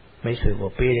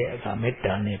ကိုပေးတဲ့အခါမေတ္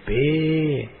တာနဲ့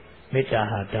ပေးမေတ္တာ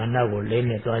ဟာဒါနကိုလေး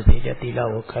နဲ့သွားစေတယ်သီလ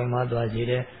ကိုခိုင်မာသွားစေ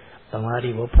တယ်သမာဓိ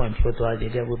ကိုဖွင့်ဖြိုးသွားစေ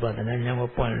တယ်ဝိပဿနာဉာဏ်ကို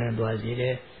ပွင့်လင်းသွားစေတ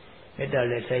ယ်မေတ္တာ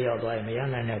လည်းဆက်ရောက်သွားရင်မရ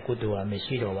နိုင်တဲ့ကုသိုလ်ဟာမ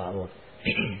ရှိတော့ပါဘူး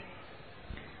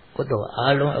ကုသိုလ်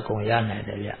အားလုံးအကုန်ရနိုင်တ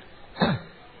ယ်ဗျ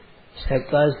စက္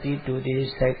ကစီတူဒီ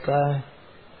စက္က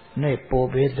နဲ့ပို့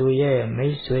ပေးသူရဲ့မိ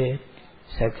တ်ဆွေ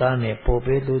စက္ကနဲ့ပို့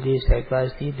ပေးသူဒီစက္က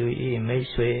စီတူဤမိတ်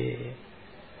ဆွေ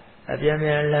အပြန်ပြ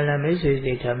န်လန်မိတ်ဆွေ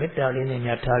စိတ်ထားမေတ္တာလေးနဲ့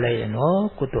များထားလိုက်ရင်နော်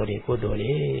ကုသိုလ်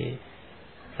တွေ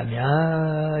အ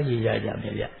များကြီးရကြမ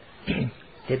ယ်ဗျ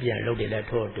ဒီပြန်လုပ်တယ်လည်း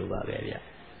ထို့အတူပါပဲဗျ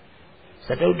စ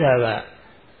တုထက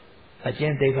အကျ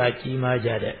င့်သိက္ခာကြီးမားကြ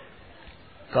တဲ့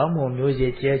ကောင်းမွန်မျိုး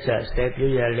စေ့ကျဲချဆက်ပြ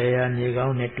ည့်ရလေရမြေကော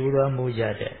င်းနဲ့တူတော်မူကြ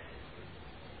တဲ့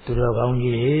သူတော်ကောင်း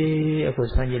ကြီးအခု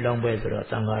စံကြီးလောင်းပွဲဆိုတော့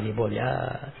တန်ဃာတွေပေါ့ဗျာ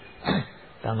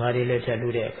တန်ဃာတွေလည်းထက်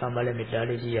လို့တဲ့အခါမှလည်းမေတ္တာ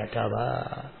လေးကြီးရထားပါ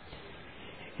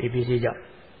ဒီပစ္စည်းကြောင့်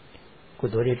ကု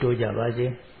သိုလ်တွေတိုးကြပါစေ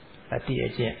အတိအ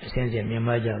ကျင့်အစဉ်စဉ်မြင်မ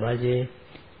ကြပါစေ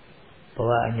ဘဝ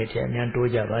အမြင့်တဲ့အမြန်တိုး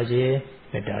ကြပါစေ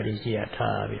မေတ္တာလေးရှိရ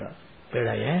ထားပြီးတော့ပြ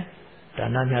လိုက်ရင်ဒါ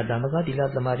နမြတ်သမဂတိလ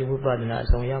သမာဓိဝိပဿနာအ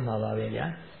ဆုံးရမှာပါပဲဗျာ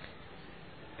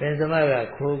ပင်စမက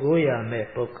ခိုကိုးရမဲ့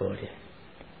ပုဂ္ဂိုလ်တွေ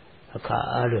အခါ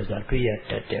အားလို့ဆိုတွေ့ရ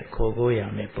တတ်တဲ့ခိုကိုးရ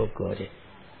မဲ့ပုဂ္ဂိုလ်တွေ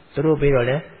သူတို့ပြီးတော့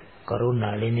လေကရု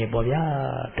ဏာလေးနဲ့ပေါ့ဗျာ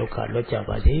ဒုက္ခလွတ်ကြ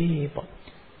ပါစေပေါ့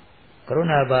ကရု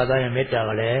ဏာပါသားရင်မေတ္တာ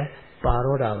ကလည်းပါ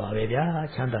တော့တာပါပဲဗျာ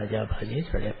ချမ်းသာကြပါစေ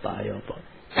ဆိုလည်းပါရောပေါ့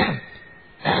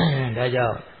ဒါကြော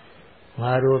င့်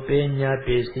ငါတို့ပညာပ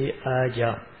စ္စည်းအား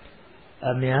ကြောင့်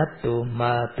အမြတ်သူ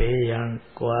မှာပေးရန်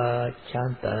ကွာချ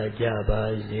မ်းသာကြပါ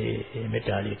စေမေတ္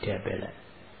တာလေးထည့်ပေးလိုက်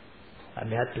အ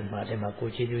မြတ်သူမှာတည်းမှာကို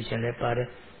ချီကျူးရှင်လည်းပါတယ်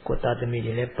ကိုသားသမီး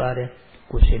တွေလည်းပါတယ်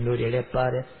ကိုရှင်တို့တွေလည်းပါ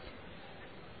တယ်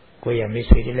ကိုရမိတ်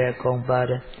ဆွေတွေလည်းအကုန်ပါ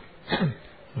တယ်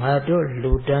ငါတို့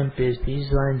လူတန်းပစ္စည်း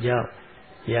စွမ်းကြောင့်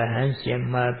Yahan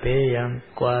Shema Bayan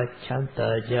Kwa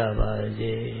Chanta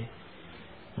Javazi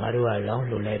Marua Long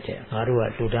Lulete, Marua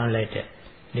Ludan Lete,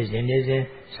 Nizin,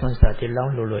 Sonsati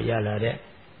Long Lulu Yalade,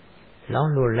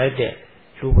 Long Lulete,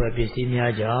 Luba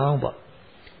Bisimia Jamba.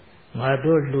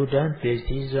 Madu Ludan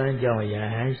Bisizan Jang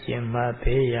Yahan Shema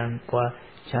Bayan Kwa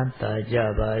Chanta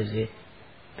Javazi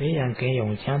Bayan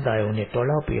Kayong Chanta Yoni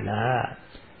Tolopila.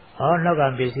 All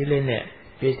Nagan Bisiline,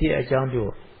 Bisi a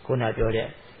Jambu, Kuna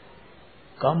Jode.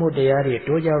 Kamu Diari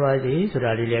Tujavazi,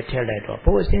 Surali Teleto,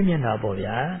 Posimian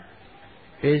Aboya.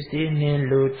 Bisinin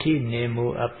Luti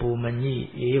Nemu Apumani,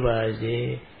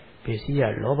 Evazi, Bisia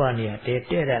Lobania,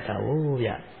 Terata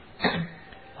Uya.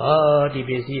 Oh, the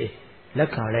Bisi,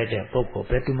 Lakan letter, Poco,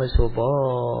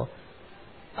 Petumasobo.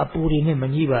 Apuri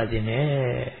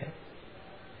Manivazine.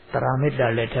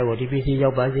 Tarameta letter, what if you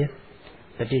Yabazi?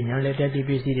 The Tinyan letter,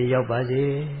 DPC, the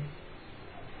Yabazi.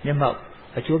 Nema,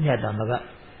 a Chumia Damaga.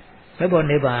 Nebo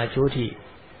Neba, Choti,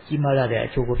 Kimala, the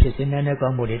Chokopisin and a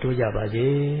Gamodi to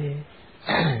Yabazi.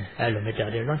 Alometa,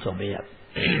 the lunch on me up.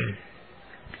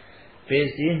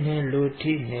 Pesin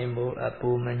Luti Nemo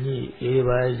Apumani,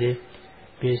 Evazi,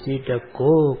 Pesita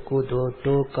Ko, Kudo,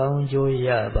 To Kanjo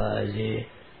Yabazi.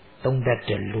 Don't that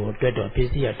the Lord,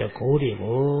 Pesi at the Kodi,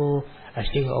 a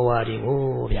sing awadi,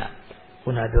 ya.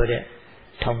 Unadore,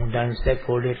 Tom Dan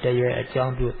Secoli, a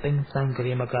jump to think some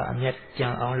Grimaka, and yet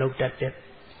Jan unlooked at it.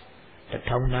 The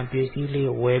Tom Dan Pesili,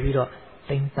 where we don't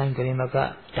think some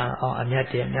Grimaka, Jan on and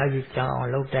yet Nagi Jan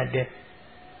unlooked at it.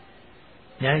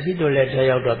 Nancy to let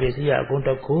her out of Pesia,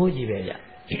 Gunta Koji,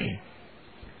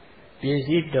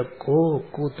 Pesi the Ko,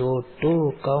 Kuto,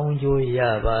 To Kanjo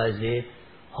Yabazi.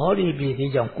 Hori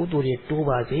busy young Kuturi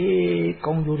Tubazi,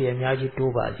 Konjuri and Yaji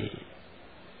Tubazi.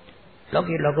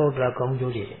 Lucky Logo Dra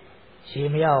Konjuri,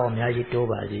 Shimia or Yaji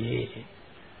Tubazi.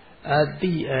 At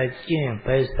the Jim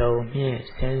Pesto, me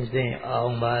sensing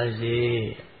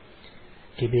Almazi.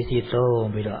 TBC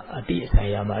told me at the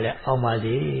Sayamale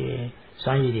Almazi,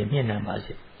 Sanyi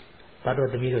Mianamazi. That was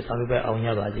the middle somewhere on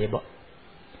Yabazi.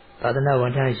 But now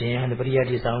one time she and the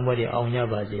Priati somebody on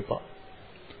Yabazi.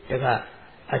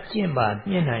 A chimba,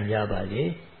 Mian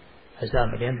Yabazi, a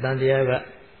Samadan Dandiaga,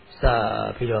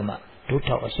 Sa Piloma,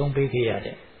 Tuta or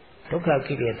Sumpikiade. Toka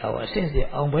Kiki Tower, since the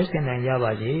Western and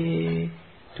Yabazi,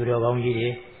 to the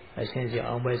Wangi, a sense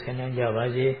of Western and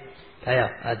Yabazi, Taya,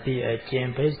 at the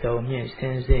Chim Pesto, means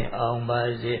sensing on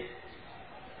Bazi.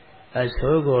 A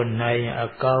Sogo Nine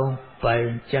account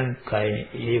by Jankai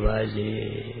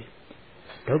Ibazi.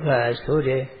 Toka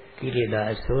Sode,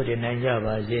 Kilida Sode and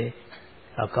Yabazi.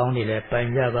 A county that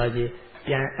Panjabazi,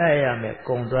 Pian Ayame,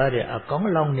 Condare, a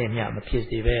Kong name Yam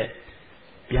Pisive,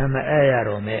 Piama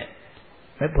Ayarome,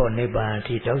 Mepo Neba,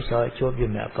 Tito,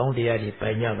 Chobium, a county at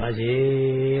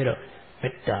Panjabazi,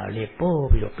 Meta Lipo,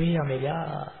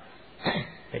 Piamea,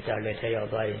 Meta Letaya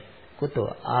by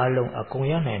Kuto, Alum, a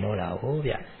Konyan and Ola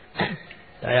Hovia.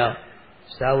 Taya,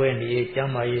 Sawen, the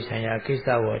Jama is and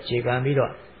Yakisa or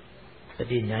Chigamiro, the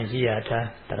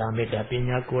Dinanjiata, Tarameta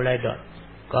Pina Kulaido.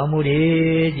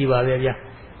 Kamudi Jibavia,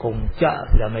 Kongja,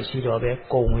 Lamasidobe,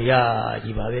 Konya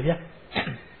Jibavia,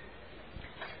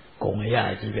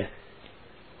 Konya Jibe.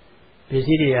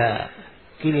 Visidia,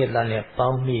 Kilitane,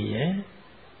 Palmi,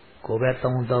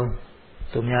 Cobeton,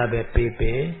 Tumiabe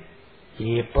Pepe,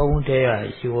 Ye Pontea,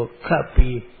 you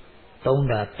copy,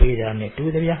 Tonda Peda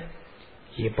Netudia,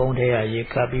 Ye Pontea, ye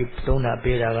copy, Tonda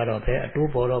Peda Garope, 2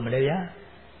 Polo Malaysia,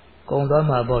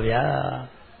 Kondama Bovia.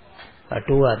 A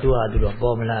two do a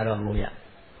bomla roya.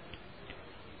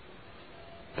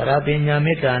 Tarapina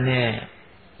Metane,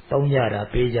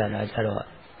 Tonyara, Peja, Lazaro.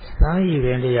 Sai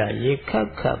Velia, ye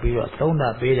capi or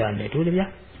Tona Peda Netulia.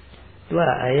 Dua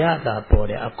Ayata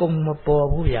Pode, a Como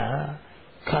Pobuya,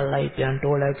 Kalai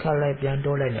Piantola,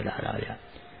 Nelaria.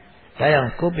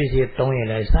 Diane Copisi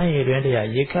Tonya, Sai Velia,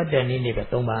 ye cut the Nini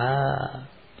Toma.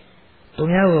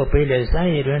 Tomia pay the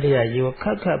Sai Velia, you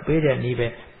caca Peda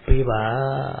Nibe,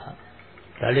 Piba.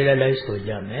 Dalila Liso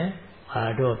Jame,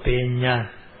 Ado Pena,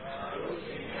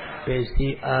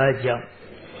 Pesi Aja,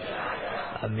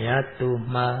 Amiatu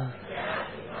Ma,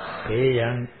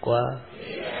 Peyang Kwa,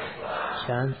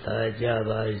 Shanta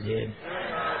Javazi,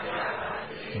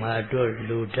 Mador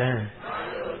Ludan,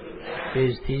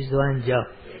 Pesi Zwanja,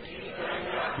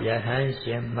 Yahan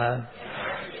Shema,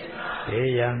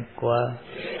 Peyang Kwa,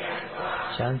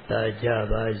 Shanta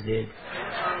Javazi,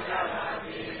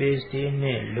 Pesi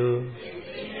Nelu.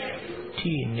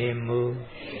 Nemu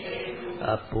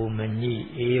Apumani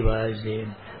Evazin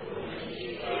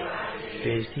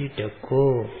Pesita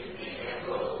Ko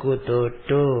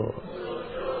Kutoto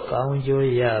Kanjo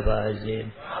Yabazin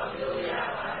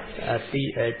Ati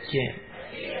Achin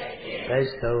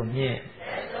Pesto Mien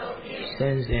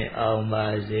င်စင်အောင်ပါ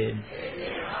စေ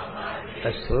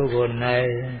အဆိုးကိုနို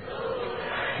င်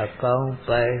အကောင်း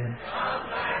ပိုင်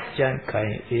ကြံ့ခို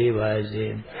င်အေးပါစေ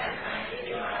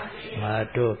ငါ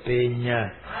တို့ပညာ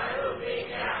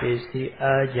ပစ္စည်း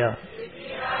အားကြောင့်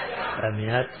အမြ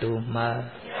တ်တူမှာ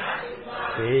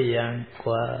ဘေးရန်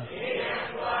ကွာ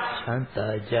ချမ်းသာ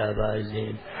ကြပါစေ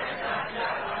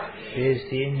ပစ္စ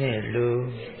ည်းနှင့်လူ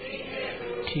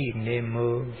ထိနေမှု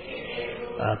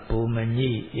အပူမ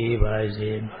ညိအေးပါ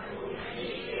စေ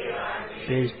ပ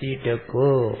စ္စည်းတ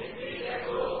ကိုး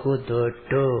ကုသိုလ်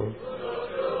တို့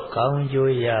ကောင်း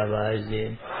ကျိုးရပါစေ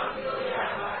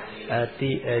အ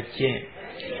တိအကျင့်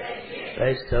ပဲ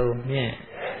ဆုံးမြင့်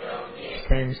ဆ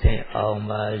င်းဆင်းအောင်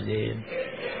ပါစေ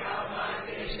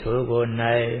သို့ကို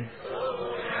နိုင်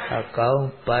အကောင်း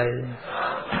ပိုင်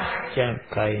ကြံ့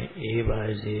ခိုင်အေးပါ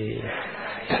စေ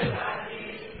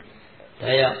တ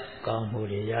ရားကောင်းမှု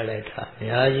တွေရလိုက်တာအ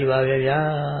များကြီးပါပဲဗျာ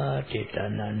တိတ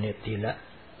နာနဲ့သီလ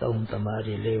သုံးသမာ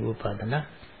ဓိလေးဥပဒနာ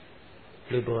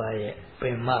လူဘဝရဲ့ပ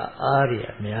င်မအားတွေ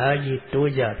အများကြီး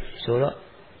တိုးကြပြီဆိုတော့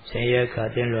ဆင်းရဲခါ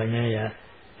တင်လွန်ခြင်းရာ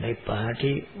နိဗ္ဗာန်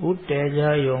တိဥတည်ကြ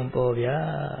ယုံပေါ်ဗျာ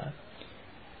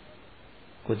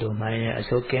ကုသိုလ်မှန်ရဲ့အ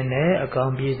စိုးကင်းတဲ့အကော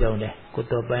င်းပြည့်စုံတယ်ကု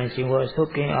သိုလ်ပိုင်ရှင်ကိုအ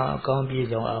စိုးကင်းအောင်အကောင်းပြည့်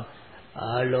စုံအောင်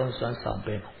အားလုံးစွမ်းဆောင်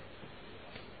ပေးပါ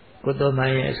ကုသိုလ်မှ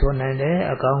န်ရဲ့အစိုးနိုင်တဲ့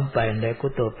အကောင်းပိုင်တဲ့ကု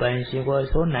သိုလ်ပိုင်ရှင်ကိုအ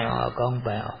စိုးနိုင်အောင်အကောင်း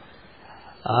ပိုင်အောင်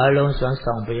အားလုံးစွမ်း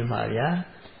ဆောင်ပေးပါဗျာ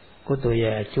ကုသိုလ်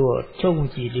ရဲ့အကျိုးချုပ်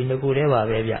ကြည့်ဒီငကူတည်းပါ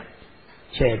ပဲဗျ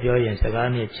ချဲ့ပြောရင်စကား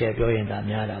နဲ့ချဲ့ပြောရင်ဒါ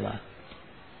များတာပါ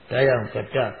ဒါကြောင့်ကတ္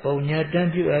တပုံညာတံ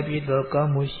ပြုအပ်ပြီးသောကော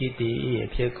င်းမှုရှိသည်၏အ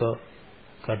ဖြစ်ကို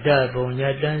ကတ္တပုံညာ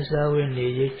တံစာဝိနေ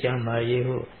ရေးချမ်းမာရေး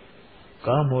ဟု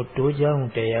ကောင်းမှုတိုးကြောင်း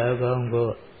တရားကောင်းကို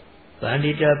ဗန္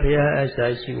တိတဘုရားအစာ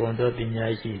ရှိဝန်သောပညာ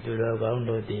ရှိသူတော်ကောင်း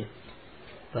တို့သည်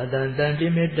ဗတန်တန်တိ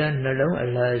မေတ္တနှလုံးအ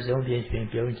လားဆုံးဖြင့်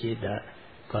ပြုံးကြည်တာ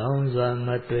ကောင်းစွာမ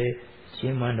သွေရှ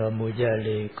င်းမှန်တော်မူကြ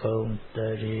လေကုန်တ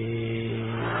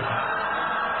ည်း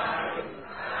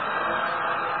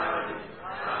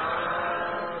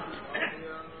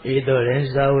ဤသို့ရင်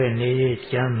စာဝိနေရေး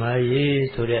ချမ်းမာရေး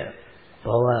ဆိုတဲ့ဘ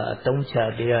ဝအတုံးချ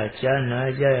တရားကြားနာ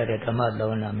ကြရတဲ့ဓမ္မ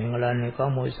တော်နာမင်္ဂလာနှင့်ကော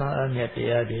င်းမှုဆောင်အပ်မြတ်တ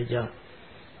ရားတွေကြောင့်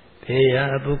ဖေယံ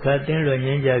အပုခတင်းလွန်င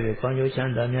င်းကြပြီးကောင်းကျိုးချ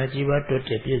မ်းသာများကြီးပွားတိုးတ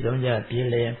က်ပြည့်စုံကြပြီး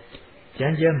လျင်ကျ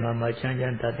မ်းကျမ်းမာမာချမ်းချ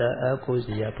မ်းသာသာအကု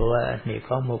စီယဘဝအနှစ်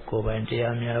ကောင်းမှုကိုယ်ပိုင်တ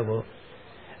ရားများကို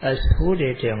အဆိုး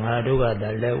တဲ့ငါတို့ကသာ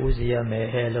လက်ဥစီရမယ်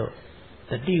ဟဲ့လို့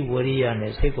တတိဝရိယ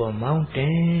နဲ့စိတ်ကိုမောင်းတ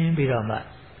င်ပြီးတော့မှ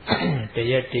တ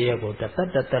ရက်တရက်ကိုတ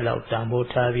သက်လောက်တန်ဖိုး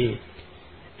ထားပြီး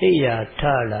အိယာထ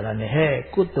လာတာနဲ့ဟဲ့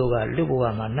ကုသိုလ်ကလူဘဝ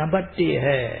မှာနံပါတ်1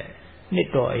ဟဲ့နှစ်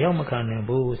တော့အရောက်မခံနိုင်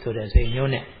ဘူးဆိုတဲ့စိတ်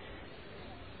မျိုးနဲ့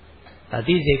အ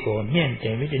တိစိတ်ကိုမြင့်တ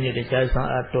င်ပြီးဒီနေ့တရားဆောင်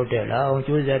အားတိုးတက်လာအောင်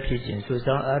ကြိုးစားဖြစ်ခြင်းစု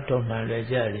ဆောင်အားထုတ်မှန်လွယ်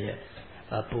ကြလျက်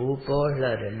အပူပေါ်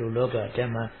လာတဲ့လူလောကထဲ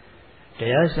မှာတ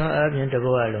ရားဆောင်အားဖြင့်တဘ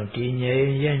ဝလုံးတည်ငြိမ်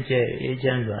ရင့်ကျက်အေးချ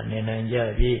မ်းစွာနေနိုင်ကြ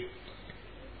ပြီး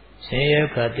ဆင်းရဲ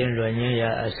ခါတင်လွန်ခြင်းရာ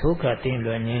အဆိုးခါတင်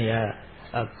လွန်ခြင်းရာ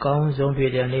အကောင်းဆုံးဖြ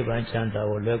စ်တဲ့နိဗ္ဗာန်ချမ်းသာ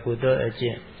ကိုလွယ်ကူသောအကျ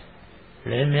င့်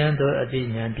လင်းမြန်သောအတိ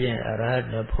ညာဖြင့်အရ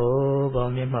ဟတဖို့ပေါ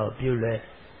င်းမျက်မှောက်ပြုလဲ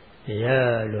ရ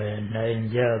လွယ်နိုင်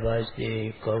ကြပါစေ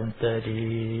ကုန်သတ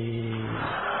ည်း